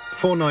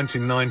 Before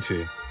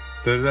 1990,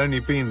 there had only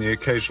been the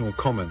occasional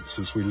comments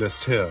as we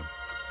list here.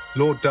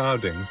 Lord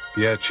Dowding,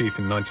 the Air Chief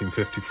in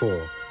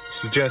 1954,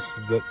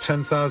 suggested that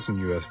 10,000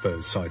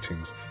 UFO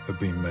sightings had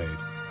been made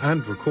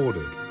and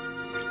recorded.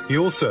 He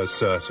also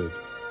asserted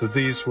that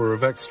these were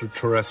of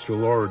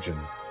extraterrestrial origin.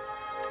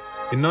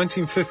 In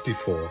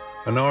 1954,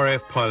 an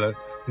RAF pilot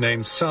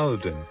named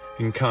Saladin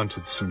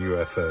encountered some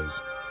UFOs.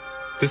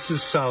 This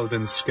is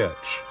Saladin's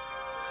sketch.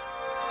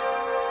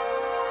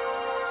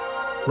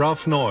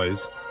 Ralph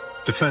Noyes,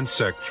 Defense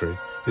Secretary,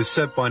 is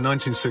said by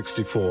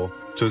 1964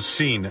 to have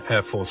seen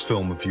Air Force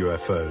film of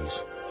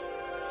UFOs.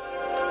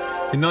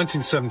 In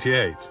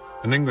 1978,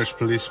 an English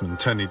policeman,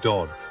 Tony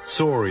Dodd,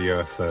 saw a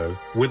UFO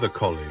with a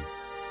colleague.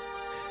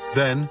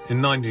 Then,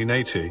 in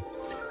 1980,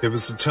 it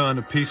was the turn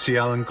of PC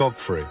Alan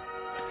Godfrey.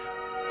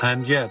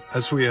 And yet,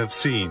 as we have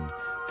seen,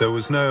 there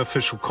was no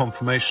official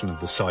confirmation of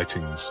the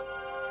sightings.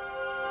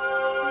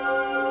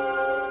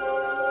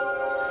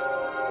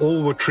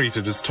 All were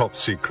treated as top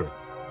secret.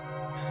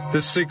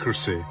 This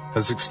secrecy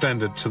has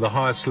extended to the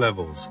highest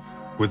levels,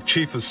 with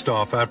Chief of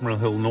Staff Admiral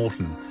Hill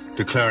Norton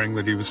declaring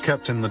that he was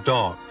kept in the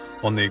dark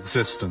on the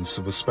existence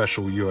of a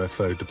special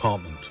UFO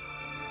department.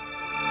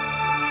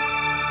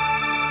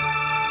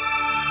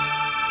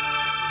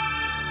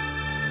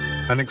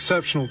 An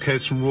exceptional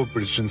case from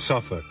Woodbridge in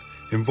Suffolk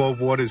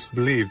involved what is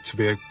believed to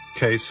be a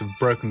case of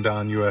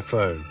broken-down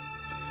UFO.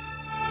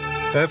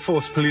 Air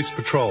Force police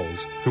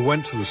patrols who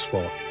went to the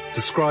spot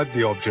described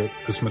the object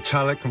as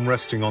metallic and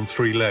resting on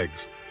three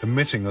legs,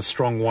 emitting a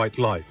strong white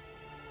light.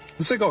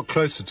 As they got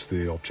closer to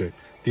the object,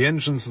 the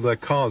engines of their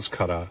cars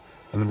cut out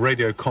and the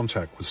radio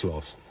contact was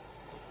lost.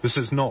 This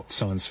is not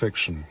science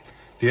fiction.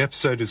 The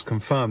episode is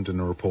confirmed in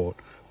a report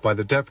by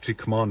the Deputy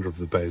Commander of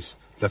the base,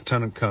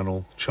 Lieutenant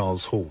Colonel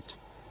Charles Hoult.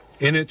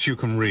 In it you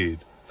can read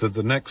that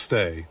the next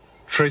day,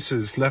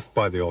 traces left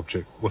by the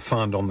object were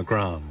found on the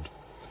ground.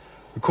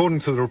 According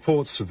to the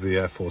reports of the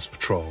Air Force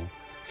Patrol,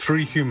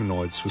 3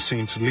 humanoids were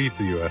seen to leave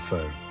the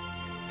UFO.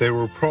 They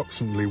were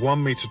approximately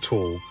 1 meter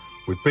tall,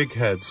 with big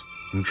heads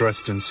and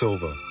dressed in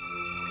silver.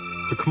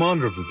 The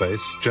commander of the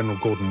base, General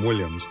Gordon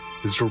Williams,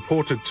 is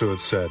reported to have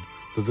said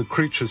that the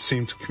creatures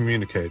seemed to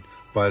communicate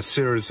by a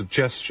series of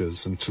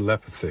gestures and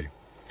telepathy.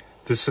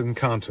 This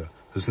encounter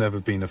has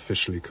never been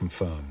officially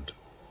confirmed.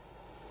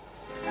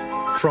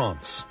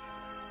 France.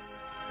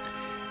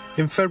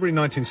 In February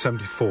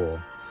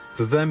 1974,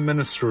 the then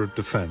Minister of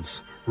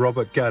Defense,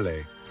 Robert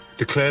Gallet,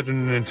 declared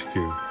in an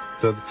interview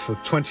that for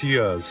 20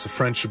 years the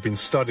French had been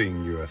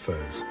studying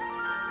UFOs.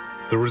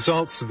 The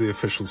results of the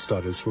official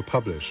studies were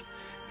published,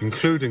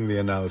 including the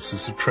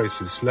analysis of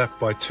traces left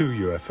by 2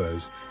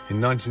 UFOs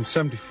in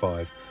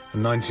 1975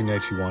 and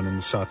 1981 in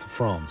the south of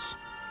France.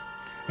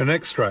 An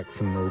extract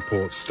from the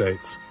report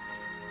states,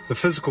 "The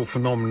physical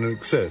phenomenon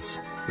exists.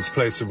 Its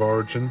place of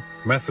origin,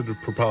 method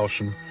of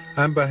propulsion,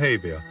 and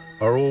behavior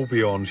are all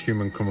beyond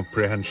human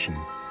comprehension.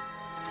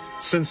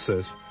 Since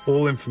this,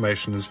 all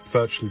information has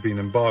virtually been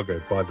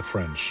embargoed by the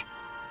French."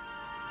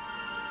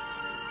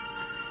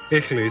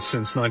 Italy,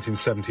 since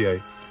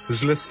 1978,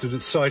 has listed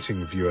its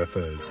sighting of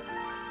UFOs.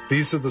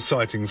 These are the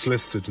sightings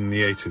listed in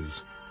the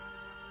 80s.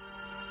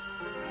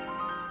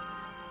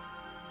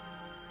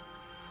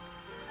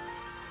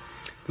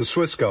 The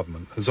Swiss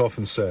government has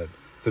often said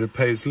that it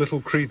pays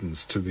little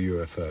credence to the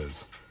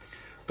UFOs.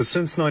 But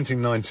since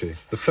 1990,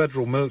 the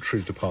Federal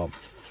Military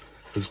Department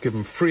has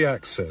given free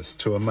access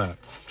to a map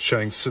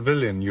showing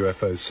civilian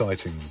UFO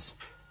sightings.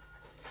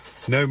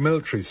 No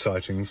military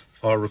sightings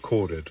are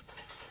recorded.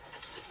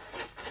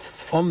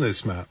 On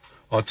this map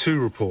are 2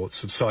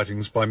 reports of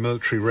sightings by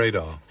military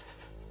radar.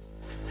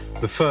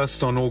 The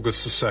first on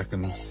August the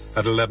 2nd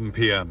at 11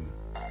 p.m.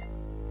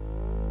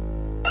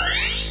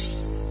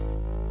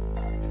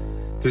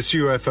 This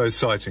UFO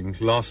sighting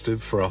lasted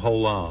for a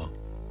whole hour.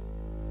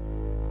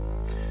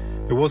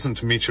 It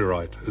wasn't a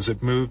meteorite as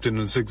it moved in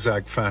a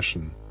zigzag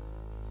fashion.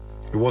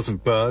 It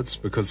wasn't birds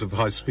because of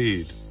high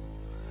speed,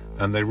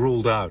 and they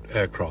ruled out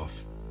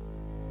aircraft.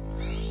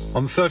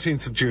 On the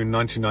 13th of June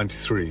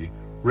 1993,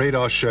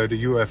 radar showed a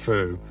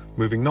UFO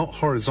moving not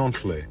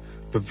horizontally,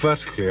 but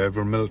vertically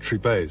over a military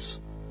base,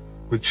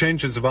 with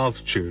changes of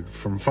altitude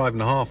from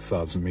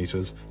 5,500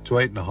 meters to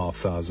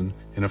 8,500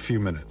 in a few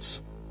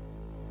minutes.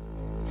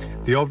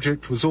 The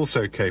object was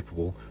also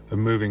capable of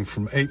moving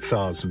from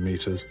 8,000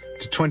 meters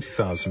to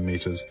 20,000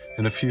 meters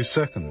in a few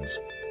seconds.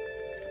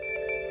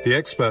 The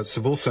experts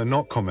have also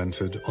not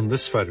commented on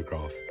this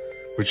photograph,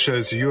 which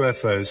shows a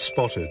UFO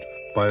spotted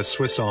by a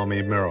Swiss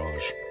Army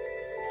Mirage.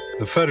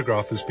 The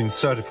photograph has been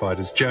certified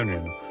as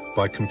genuine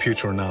by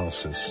computer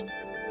analysis.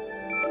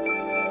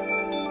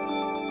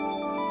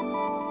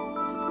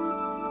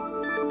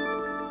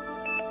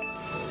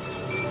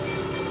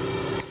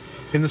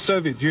 In the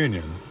Soviet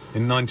Union,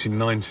 in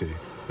 1990,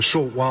 a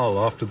short while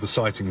after the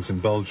sightings in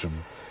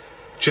Belgium,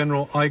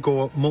 General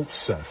Igor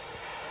Maltsev,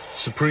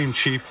 Supreme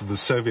Chief of the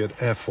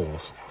Soviet Air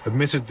Force,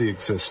 admitted the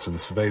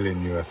existence of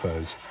alien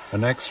UFOs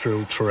and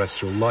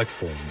extraterrestrial life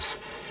forms.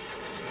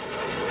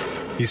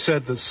 He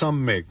said that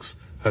some MiGs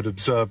had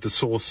observed a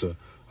saucer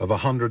of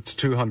 100 to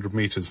 200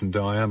 meters in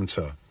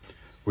diameter,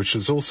 which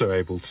was also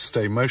able to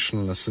stay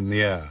motionless in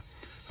the air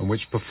and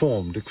which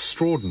performed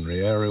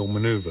extraordinary aerial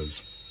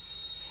maneuvers.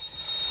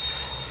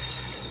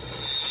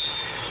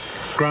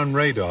 Ground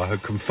radar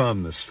had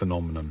confirmed this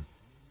phenomenon.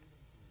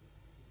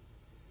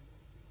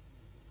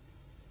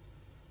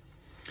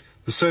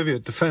 The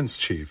Soviet defense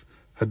chief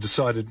had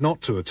decided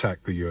not to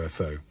attack the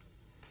UFO.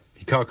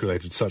 He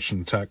calculated such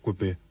an attack would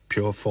be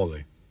pure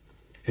folly.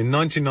 In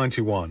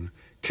 1991,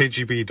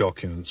 KGB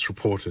documents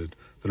reported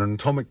that an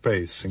atomic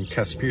base in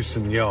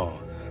Kaspusin Yar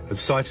had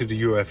sighted a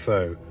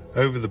UFO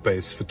over the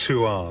base for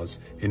 2 hours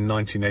in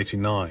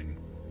 1989.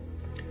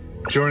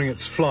 During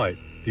its flight,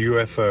 the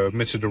UFO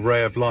emitted a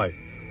ray of light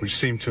which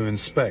seemed to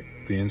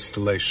inspect the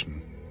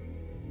installation.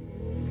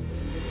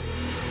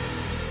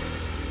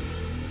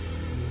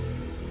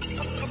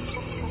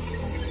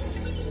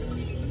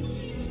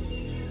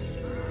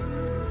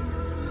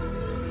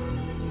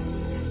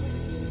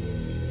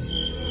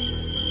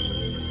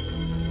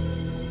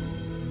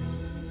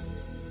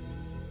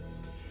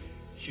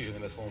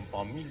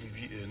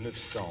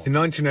 In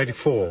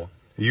 1984,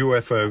 a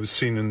UFO was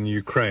seen in the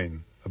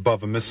Ukraine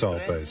above a missile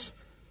base,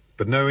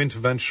 but no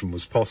intervention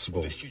was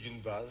possible.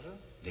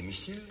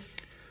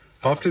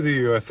 After the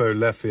UFO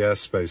left the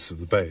airspace of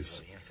the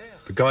base,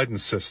 the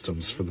guidance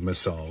systems for the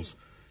missiles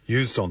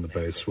used on the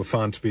base were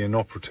found to be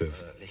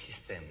inoperative.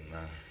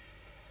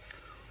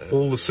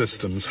 All the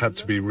systems had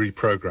to be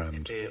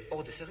reprogrammed.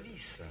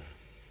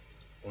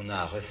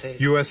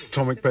 US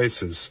atomic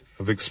bases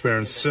have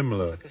experienced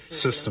similar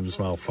systems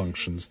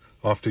malfunctions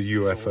after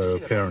UFO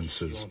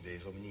appearances.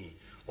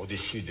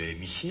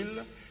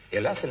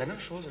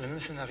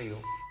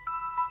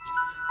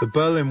 The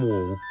Berlin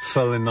Wall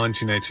fell in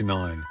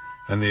 1989,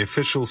 and the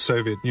official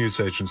Soviet news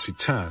agency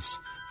TASS,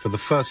 for the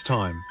first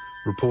time,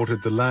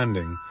 reported the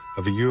landing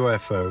of a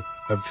UFO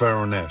at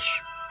Voronezh.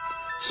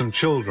 Some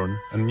children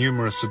and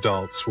numerous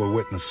adults were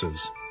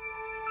witnesses.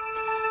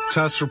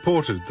 TASS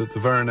reported that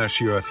the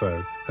Varanasi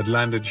UFO had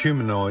landed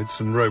humanoids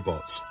and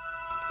robots.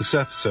 This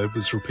episode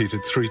was repeated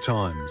 3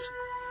 times.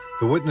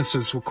 The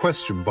witnesses were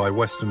questioned by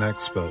Western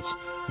experts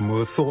and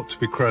were thought to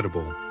be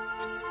credible.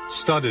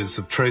 Studies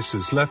of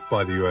traces left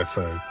by the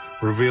UFO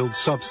revealed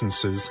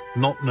substances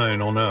not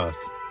known on Earth.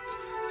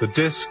 The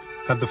disk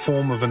had the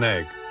form of an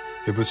egg.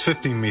 It was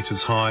 15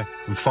 meters high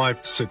and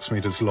 5 to 6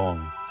 meters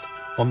long.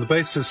 On the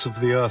basis of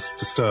the Earth's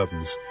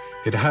disturbance,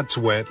 it had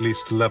to weigh at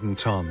least 11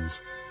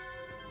 tons.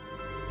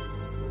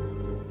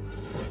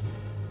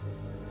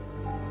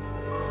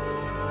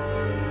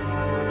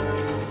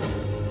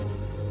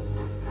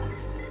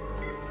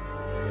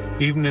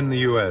 Even in the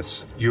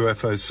US,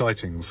 UFO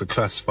sightings are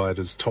classified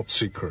as top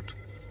secret.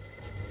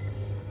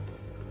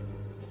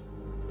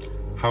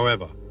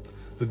 However,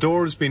 the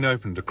door has been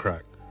opened a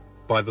crack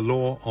by the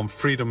law on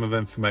freedom of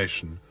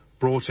information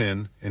brought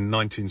in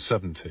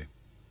 1970.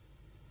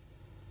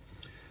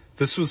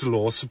 This was a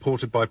law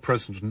supported by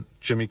President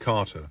Jimmy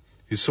Carter,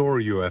 who saw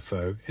a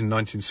UFO in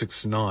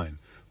 1969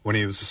 when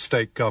he was a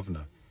state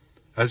governor,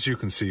 as you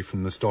can see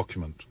from this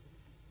document.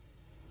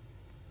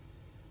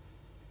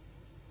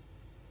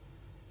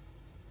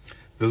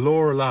 The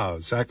law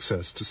allows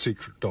access to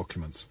secret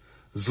documents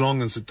as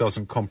long as it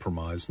doesn't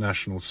compromise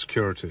national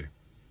security.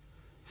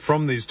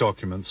 From these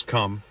documents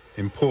come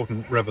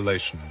important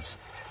revelations.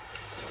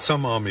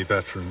 Some Army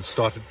veterans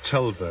started to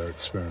tell of their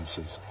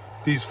experiences.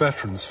 These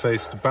veterans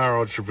faced a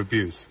barrage of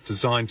abuse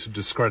designed to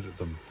discredit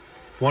them.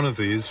 One of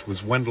these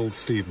was Wendell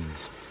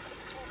Stevens.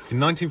 In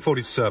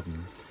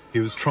 1947,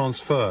 he was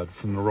transferred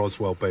from the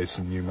Roswell base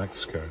in New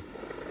Mexico,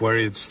 where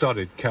he had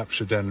studied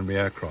captured enemy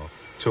aircraft,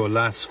 to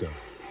Alaska.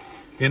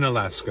 In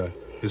Alaska,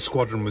 his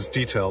squadron was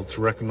detailed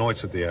to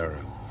reconnoiter the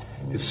area.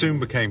 It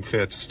soon became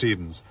clear to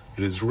Stevens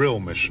that his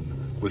real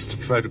mission was to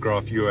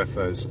photograph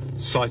UFOs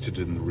sighted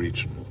in the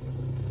region.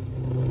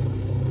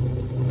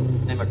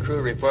 And my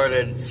crew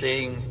reported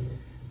seeing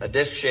a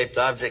disc-shaped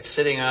object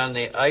sitting on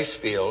the ice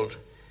field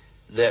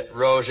that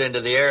rose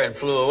into the air and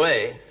flew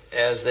away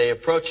as they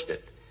approached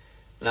it.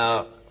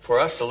 Now, for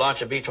us to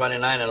launch a B-29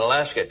 in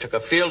Alaska, it took a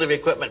field of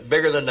equipment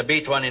bigger than the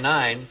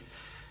B-29,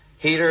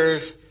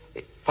 heaters,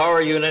 power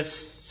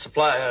units,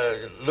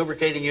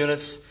 lubricating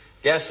units,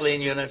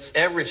 gasoline units,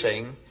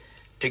 everything,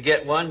 to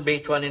get one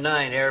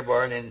B-29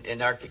 airborne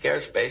in Arctic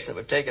airspace. It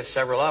would take us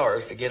several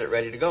hours to get it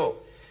ready to go.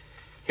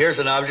 Here's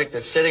an object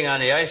that's sitting on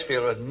the ice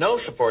field with no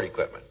support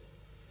equipment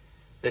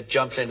that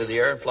jumps into the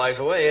air and flies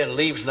away and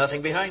leaves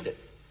nothing behind it.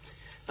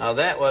 Now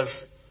that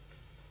was,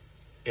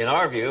 in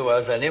our view,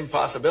 was an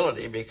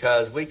impossibility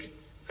because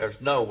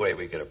there's no way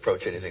we could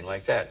approach anything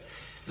like that.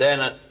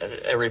 Then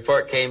a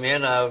report came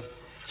in of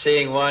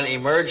seeing one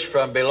emerge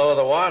from below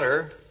the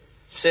water,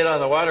 sit on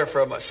the water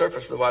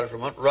surface of the water for a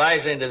moment,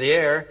 rise into the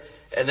air,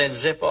 and then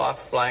zip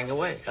off, flying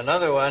away.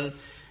 Another one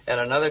at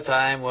another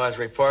time was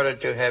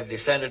reported to have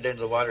descended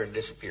into the water and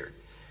disappeared.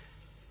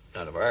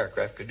 None of our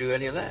aircraft could do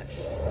any of that.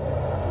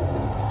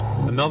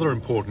 Another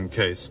important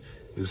case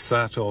is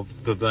that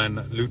of the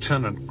then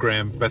Lieutenant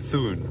Graham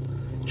Bethune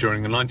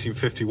during a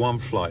 1951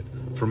 flight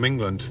from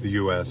England to the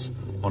US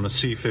on a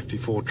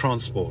C-54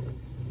 transport.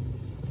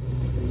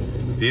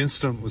 The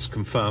incident was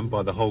confirmed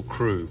by the whole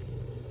crew.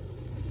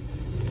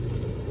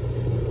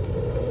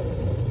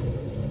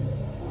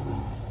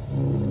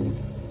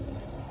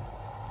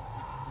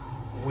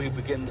 We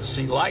began to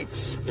see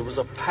lights. There was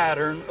a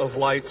pattern of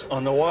lights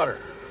on the water,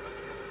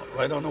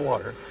 right on the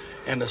water.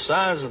 And the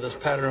size of this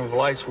pattern of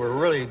lights were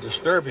really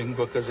disturbing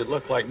because it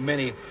looked like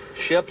many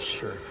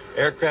ships or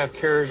aircraft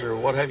carriers or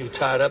what have you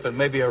tied up in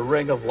maybe a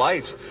ring of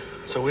lights.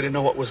 So we didn't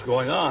know what was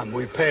going on.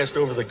 We passed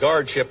over the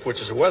guard ship,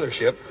 which is a weather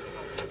ship,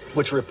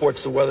 which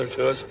reports the weather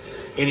to us,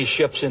 any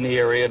ships in the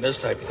area and this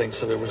type of thing.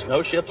 So there was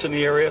no ships in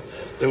the area.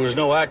 There was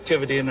no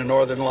activity in the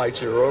northern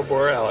lights, the aurora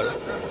borealis.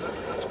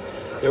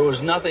 There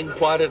was nothing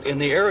plotted in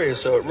the area,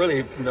 so it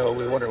really,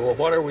 we wondered, well,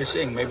 what are we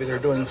seeing? Maybe they're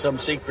doing some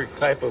secret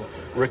type of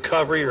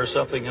recovery or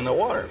something in the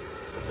water.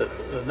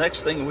 The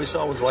next thing we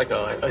saw was like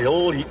a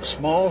old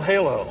small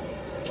halo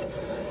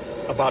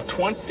about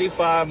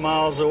 25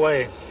 miles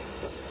away.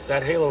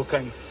 That halo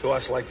came to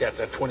us like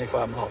that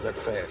 25 miles that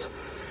fast.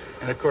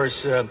 And, of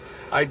course,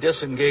 I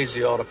disengaged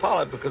the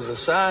autopilot because the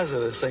size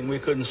of this thing, we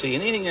couldn't see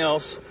anything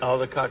else out of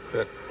the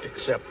cockpit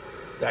except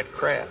that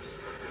craft.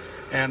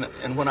 And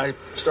when I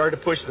started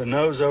to push the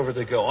nose over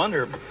to go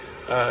under,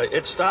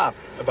 it stopped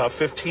about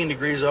 15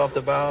 degrees off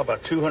the bow,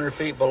 about 200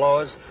 feet below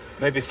us,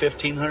 maybe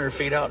 1,500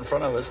 feet out in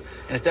front of us.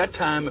 And at that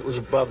time, it was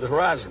above the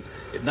horizon.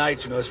 At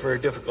night, it's very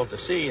difficult to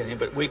see anything,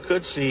 but we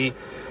could see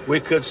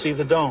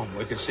the dome.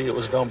 We could see it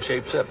was a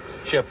dome-shaped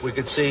ship. We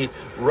could see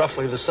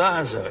roughly the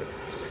size of it.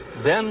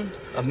 Then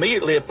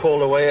immediately it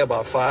pulled away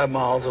about 5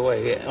 miles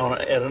away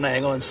at an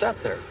angle and sat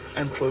there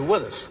and flew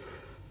with us.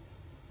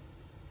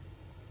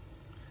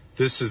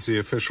 This is the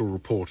official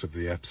report of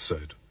the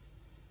episode.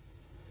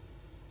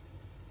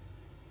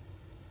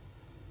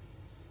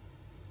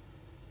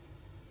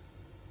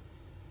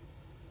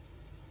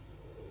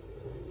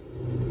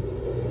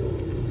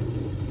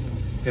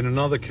 In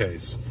another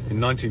case, in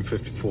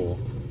 1954,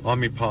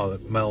 Army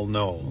pilot Mel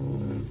Noel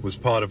was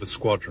part of a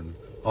squadron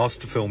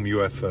asked to film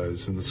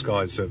UFOs in the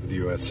skies over the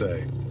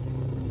USA.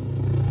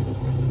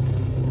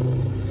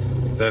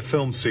 Their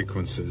film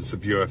sequences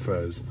of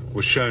UFOs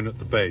were shown at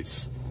the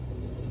base.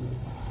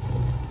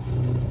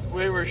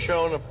 We were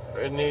shown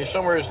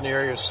somewhere in the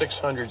area of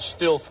 600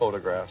 still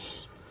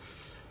photographs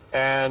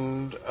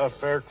and a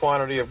fair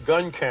quantity of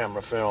gun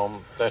camera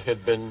film that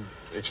had been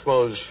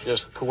exposed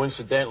just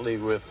coincidentally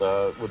with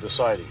the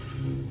sighting.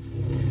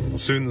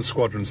 Soon the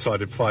squadron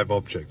sighted 5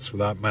 objects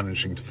without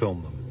managing to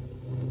film them.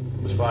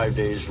 It was 5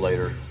 days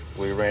later.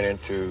 We ran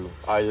into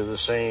either the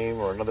same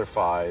or another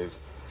 5.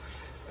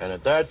 And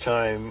at that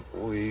time,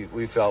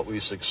 we felt we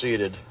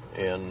succeeded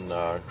in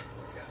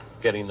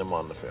getting them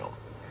on the film.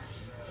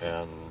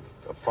 And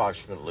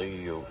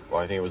approximately,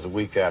 I think it was a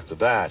week after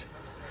that,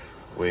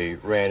 we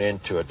ran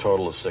into a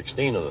total of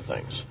 16 of the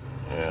things.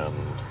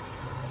 And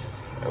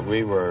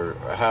we were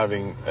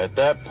having, at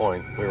that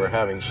point,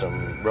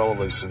 some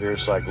relatively severe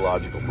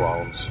psychological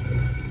problems.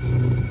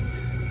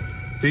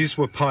 These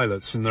were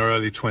pilots in their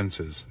early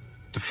 20s,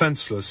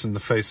 defenseless in the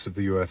face of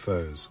the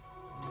UFOs.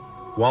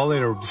 While they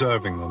were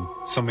observing them,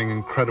 something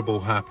incredible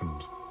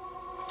happened.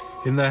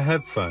 In their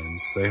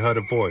headphones, they heard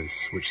a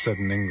voice which said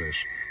in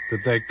English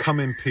that they'd come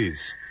in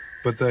peace,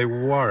 but they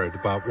were worried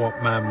about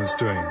what man was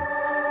doing,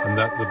 and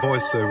that the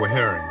voice they were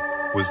hearing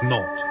was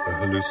not a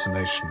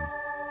hallucination.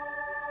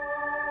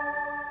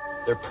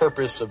 Their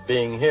purpose of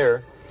being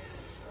here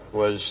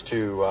was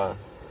to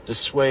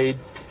dissuade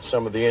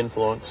some of the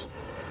influence.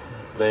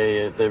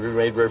 They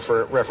made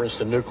reference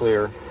to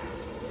nuclear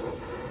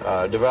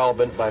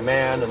development by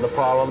man and the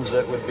problems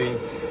that would be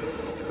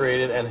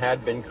created and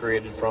had been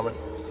created from it.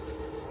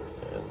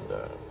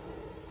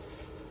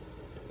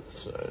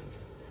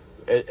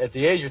 And at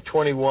the age of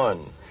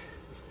 21,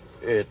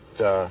 it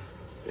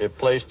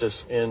placed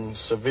us in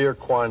severe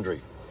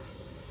quandary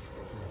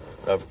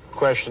of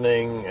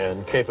questioning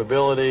and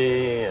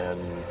capability and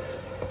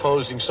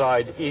opposing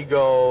side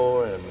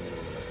ego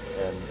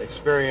and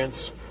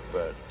experience,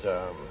 but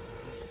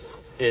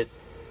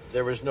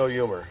there was no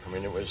humor. I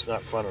mean, it was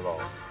not fun at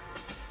all.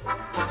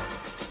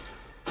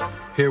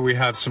 Here we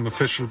have some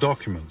official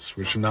documents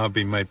which are now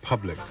being made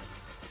public.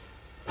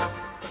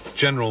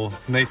 General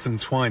Nathan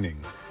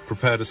Twining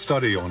prepared a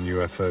study on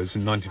UFOs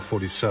in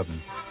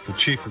 1947 for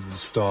Chief of the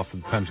Staff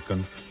of the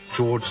Pentagon,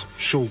 George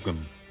Shulgin.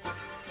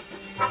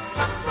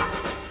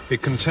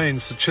 It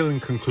contains the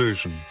chilling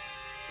conclusion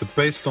that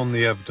based on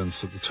the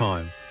evidence at the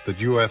time that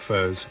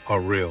UFOs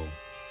are real,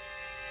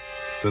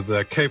 that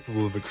they're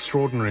capable of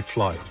extraordinary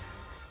flight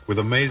with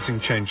amazing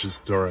changes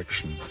of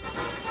direction,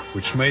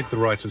 which made the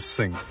writers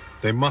think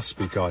they must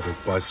be guided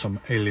by some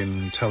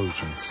alien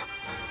intelligence.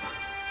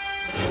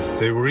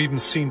 They were even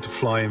seen to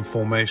fly in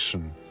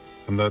formation,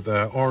 and that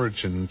their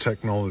origin and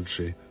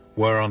technology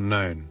were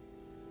unknown.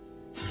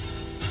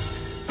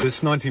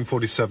 This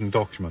 1947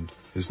 document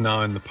is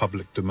now in the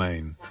public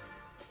domain.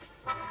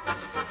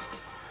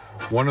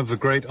 One of the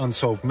great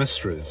unsolved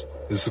mysteries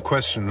is the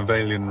question of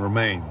alien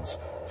remains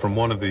from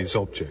one of these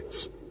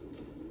objects.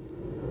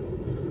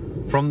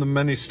 From the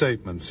many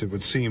statements, it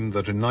would seem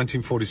that in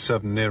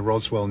 1947 near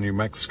Roswell, New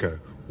Mexico,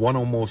 one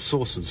or more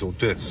sources or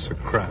disks had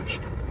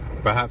crashed,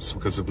 perhaps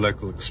because of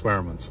local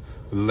experiments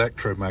with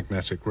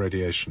electromagnetic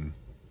radiation.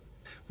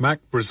 Mac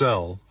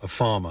Brazel, a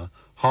farmer,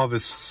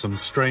 harvested some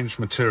strange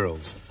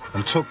materials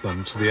and took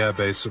them to the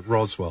airbase at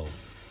Roswell.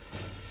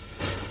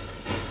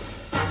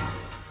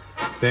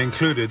 They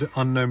included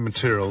unknown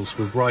materials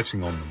with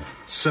writing on them,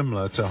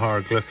 similar to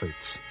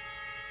hieroglyphics.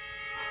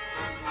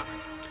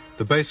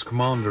 The base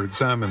commander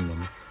examined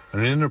them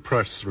and in a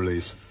press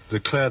release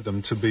declared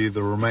them to be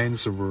the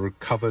remains of a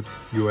recovered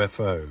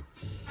UFO.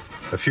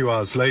 A few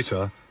hours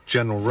later,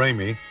 General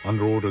Ramey,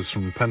 under orders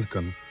from the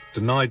Pentagon,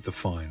 denied the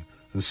find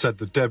and said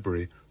the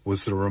debris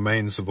was the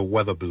remains of a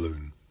weather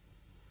balloon.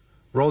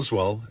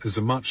 Roswell is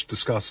a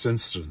much-discussed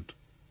incident.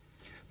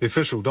 The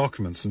official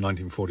documents in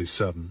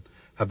 1947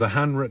 have the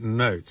handwritten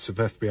notes of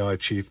FBI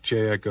Chief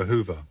J. Edgar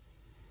Hoover.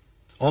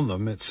 On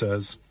them it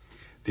says,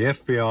 "The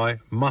FBI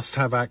must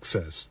have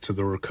access to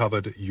the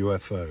recovered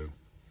UFO."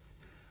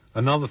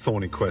 Another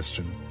thorny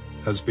question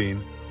has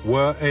been,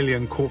 were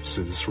alien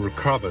corpses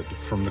recovered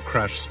from the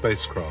crashed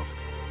spacecraft?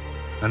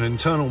 An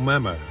internal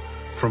memo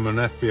from an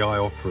FBI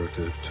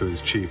operative to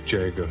his chief,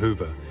 J. Edgar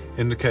Hoover,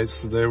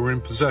 indicates that they were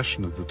in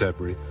possession of the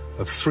debris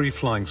of 3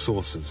 flying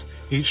saucers,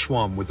 each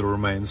one with the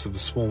remains of a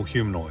small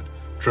humanoid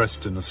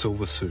dressed in a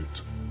silver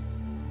suit.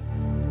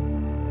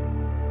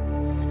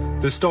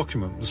 This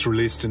document was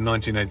released in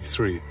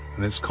 1983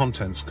 and its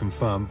contents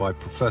confirmed by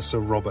Professor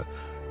Robert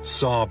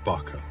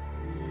Saarbacher.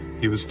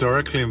 He was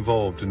directly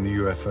involved in the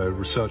UFO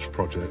research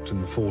project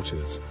in the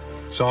 40s.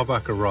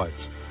 Saarbacher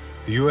writes,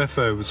 "The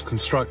UFO was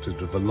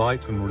constructed of a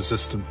light and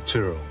resistant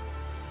material.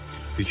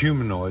 The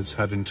humanoids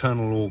had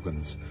internal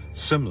organs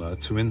similar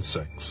to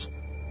insects."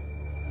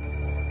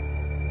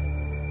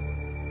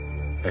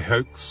 A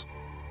hoax?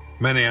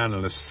 Many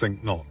analysts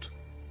think not.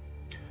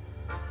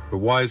 But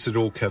why is it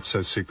all kept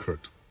so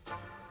secret?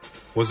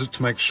 Was it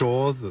to make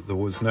sure that there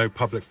was no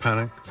public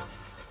panic?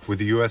 With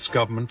the US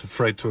government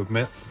afraid to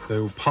admit that they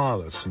were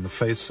powerless in the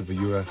face of a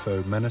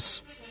UFO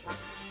menace?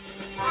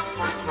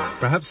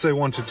 Perhaps they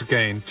wanted to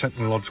gain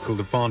technological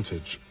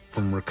advantage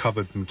from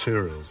recovered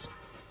materials.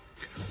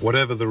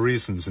 Whatever the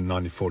reasons in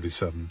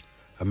 1947,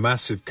 a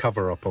massive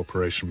cover-up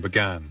operation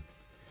began.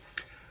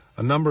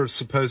 A number of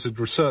supposed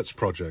research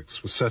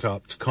projects were set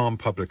up to calm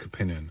public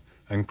opinion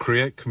and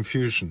create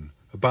confusion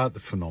about the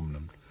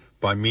phenomenon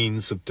by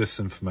means of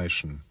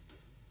disinformation.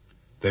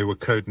 They were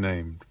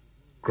codenamed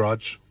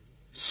Grudge,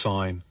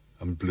 Sign,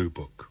 and Blue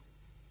Book.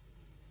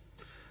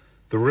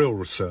 The real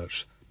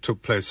research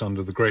took place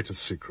under the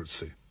greatest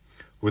secrecy,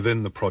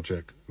 within the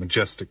project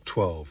Majestic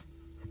 12,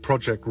 a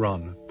project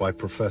run by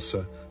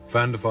Professor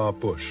Vannevar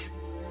Bush,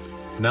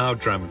 now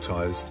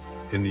dramatized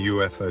in the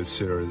UFO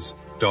series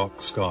Dark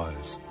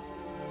Skies.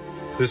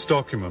 This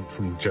document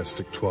from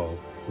Majestic 12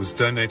 was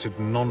donated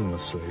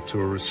anonymously to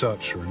a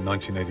researcher in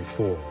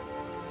 1984.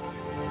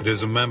 It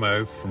is a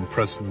memo from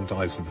President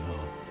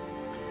Eisenhower.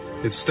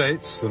 It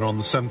states that on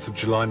the 7th of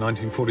July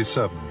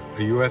 1947, a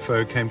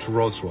UFO came to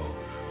Roswell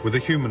with a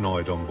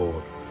humanoid on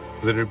board,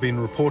 that it had been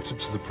reported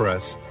to the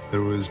press that it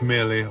was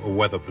merely a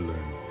weather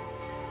balloon.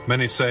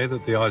 Many say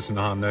that the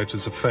Eisenhower note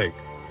is a fake.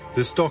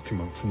 This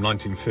document from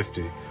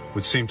 1950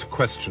 would seem to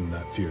question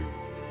that view.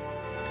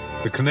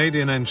 The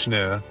Canadian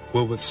engineer,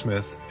 Wilbert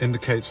Smith,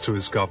 indicates to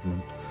his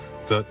government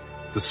that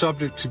the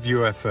subject of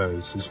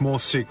UFOs is more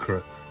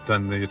secret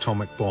than the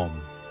atomic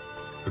bomb.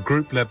 A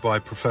group led by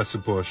Professor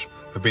Bush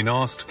have been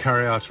asked to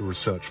carry out a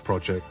research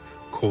project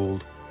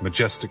called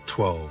Majestic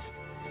 12.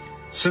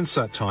 Since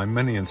that time,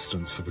 many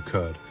incidents have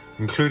occurred,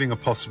 including a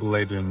possible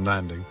alien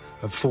landing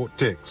at Fort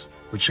Dix,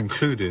 which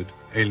included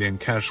alien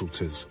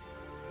casualties.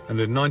 And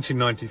in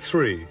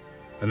 1993,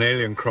 an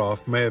alien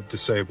craft may have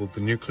disabled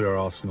the nuclear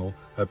arsenal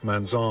at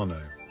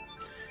Manzano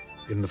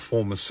in the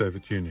former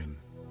Soviet Union.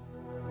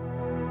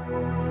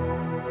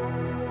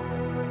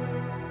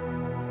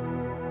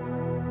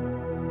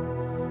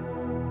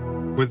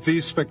 With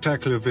these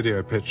spectacular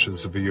video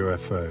pictures of a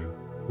UFO,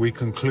 we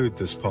conclude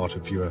this part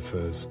of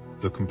UFOs,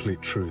 The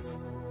Complete Truth.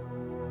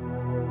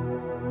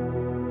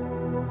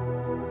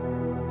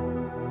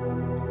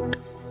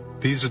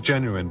 These are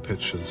genuine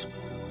pictures.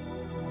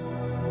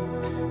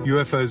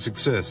 UFOs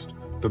exist,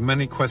 but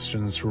many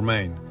questions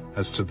remain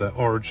as to their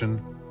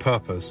origin,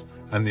 purpose,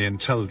 and the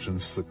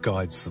intelligence that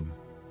guides them.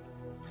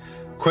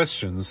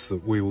 Questions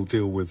that we will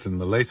deal with in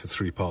the later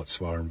three parts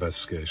of our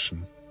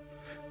investigation: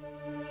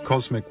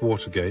 Cosmic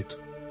Watergate,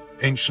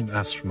 Ancient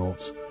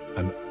Astronauts,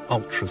 and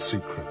Ultra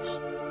Secrets.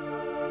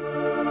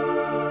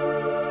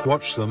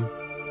 Watch them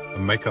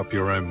and make up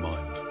your own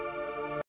mind.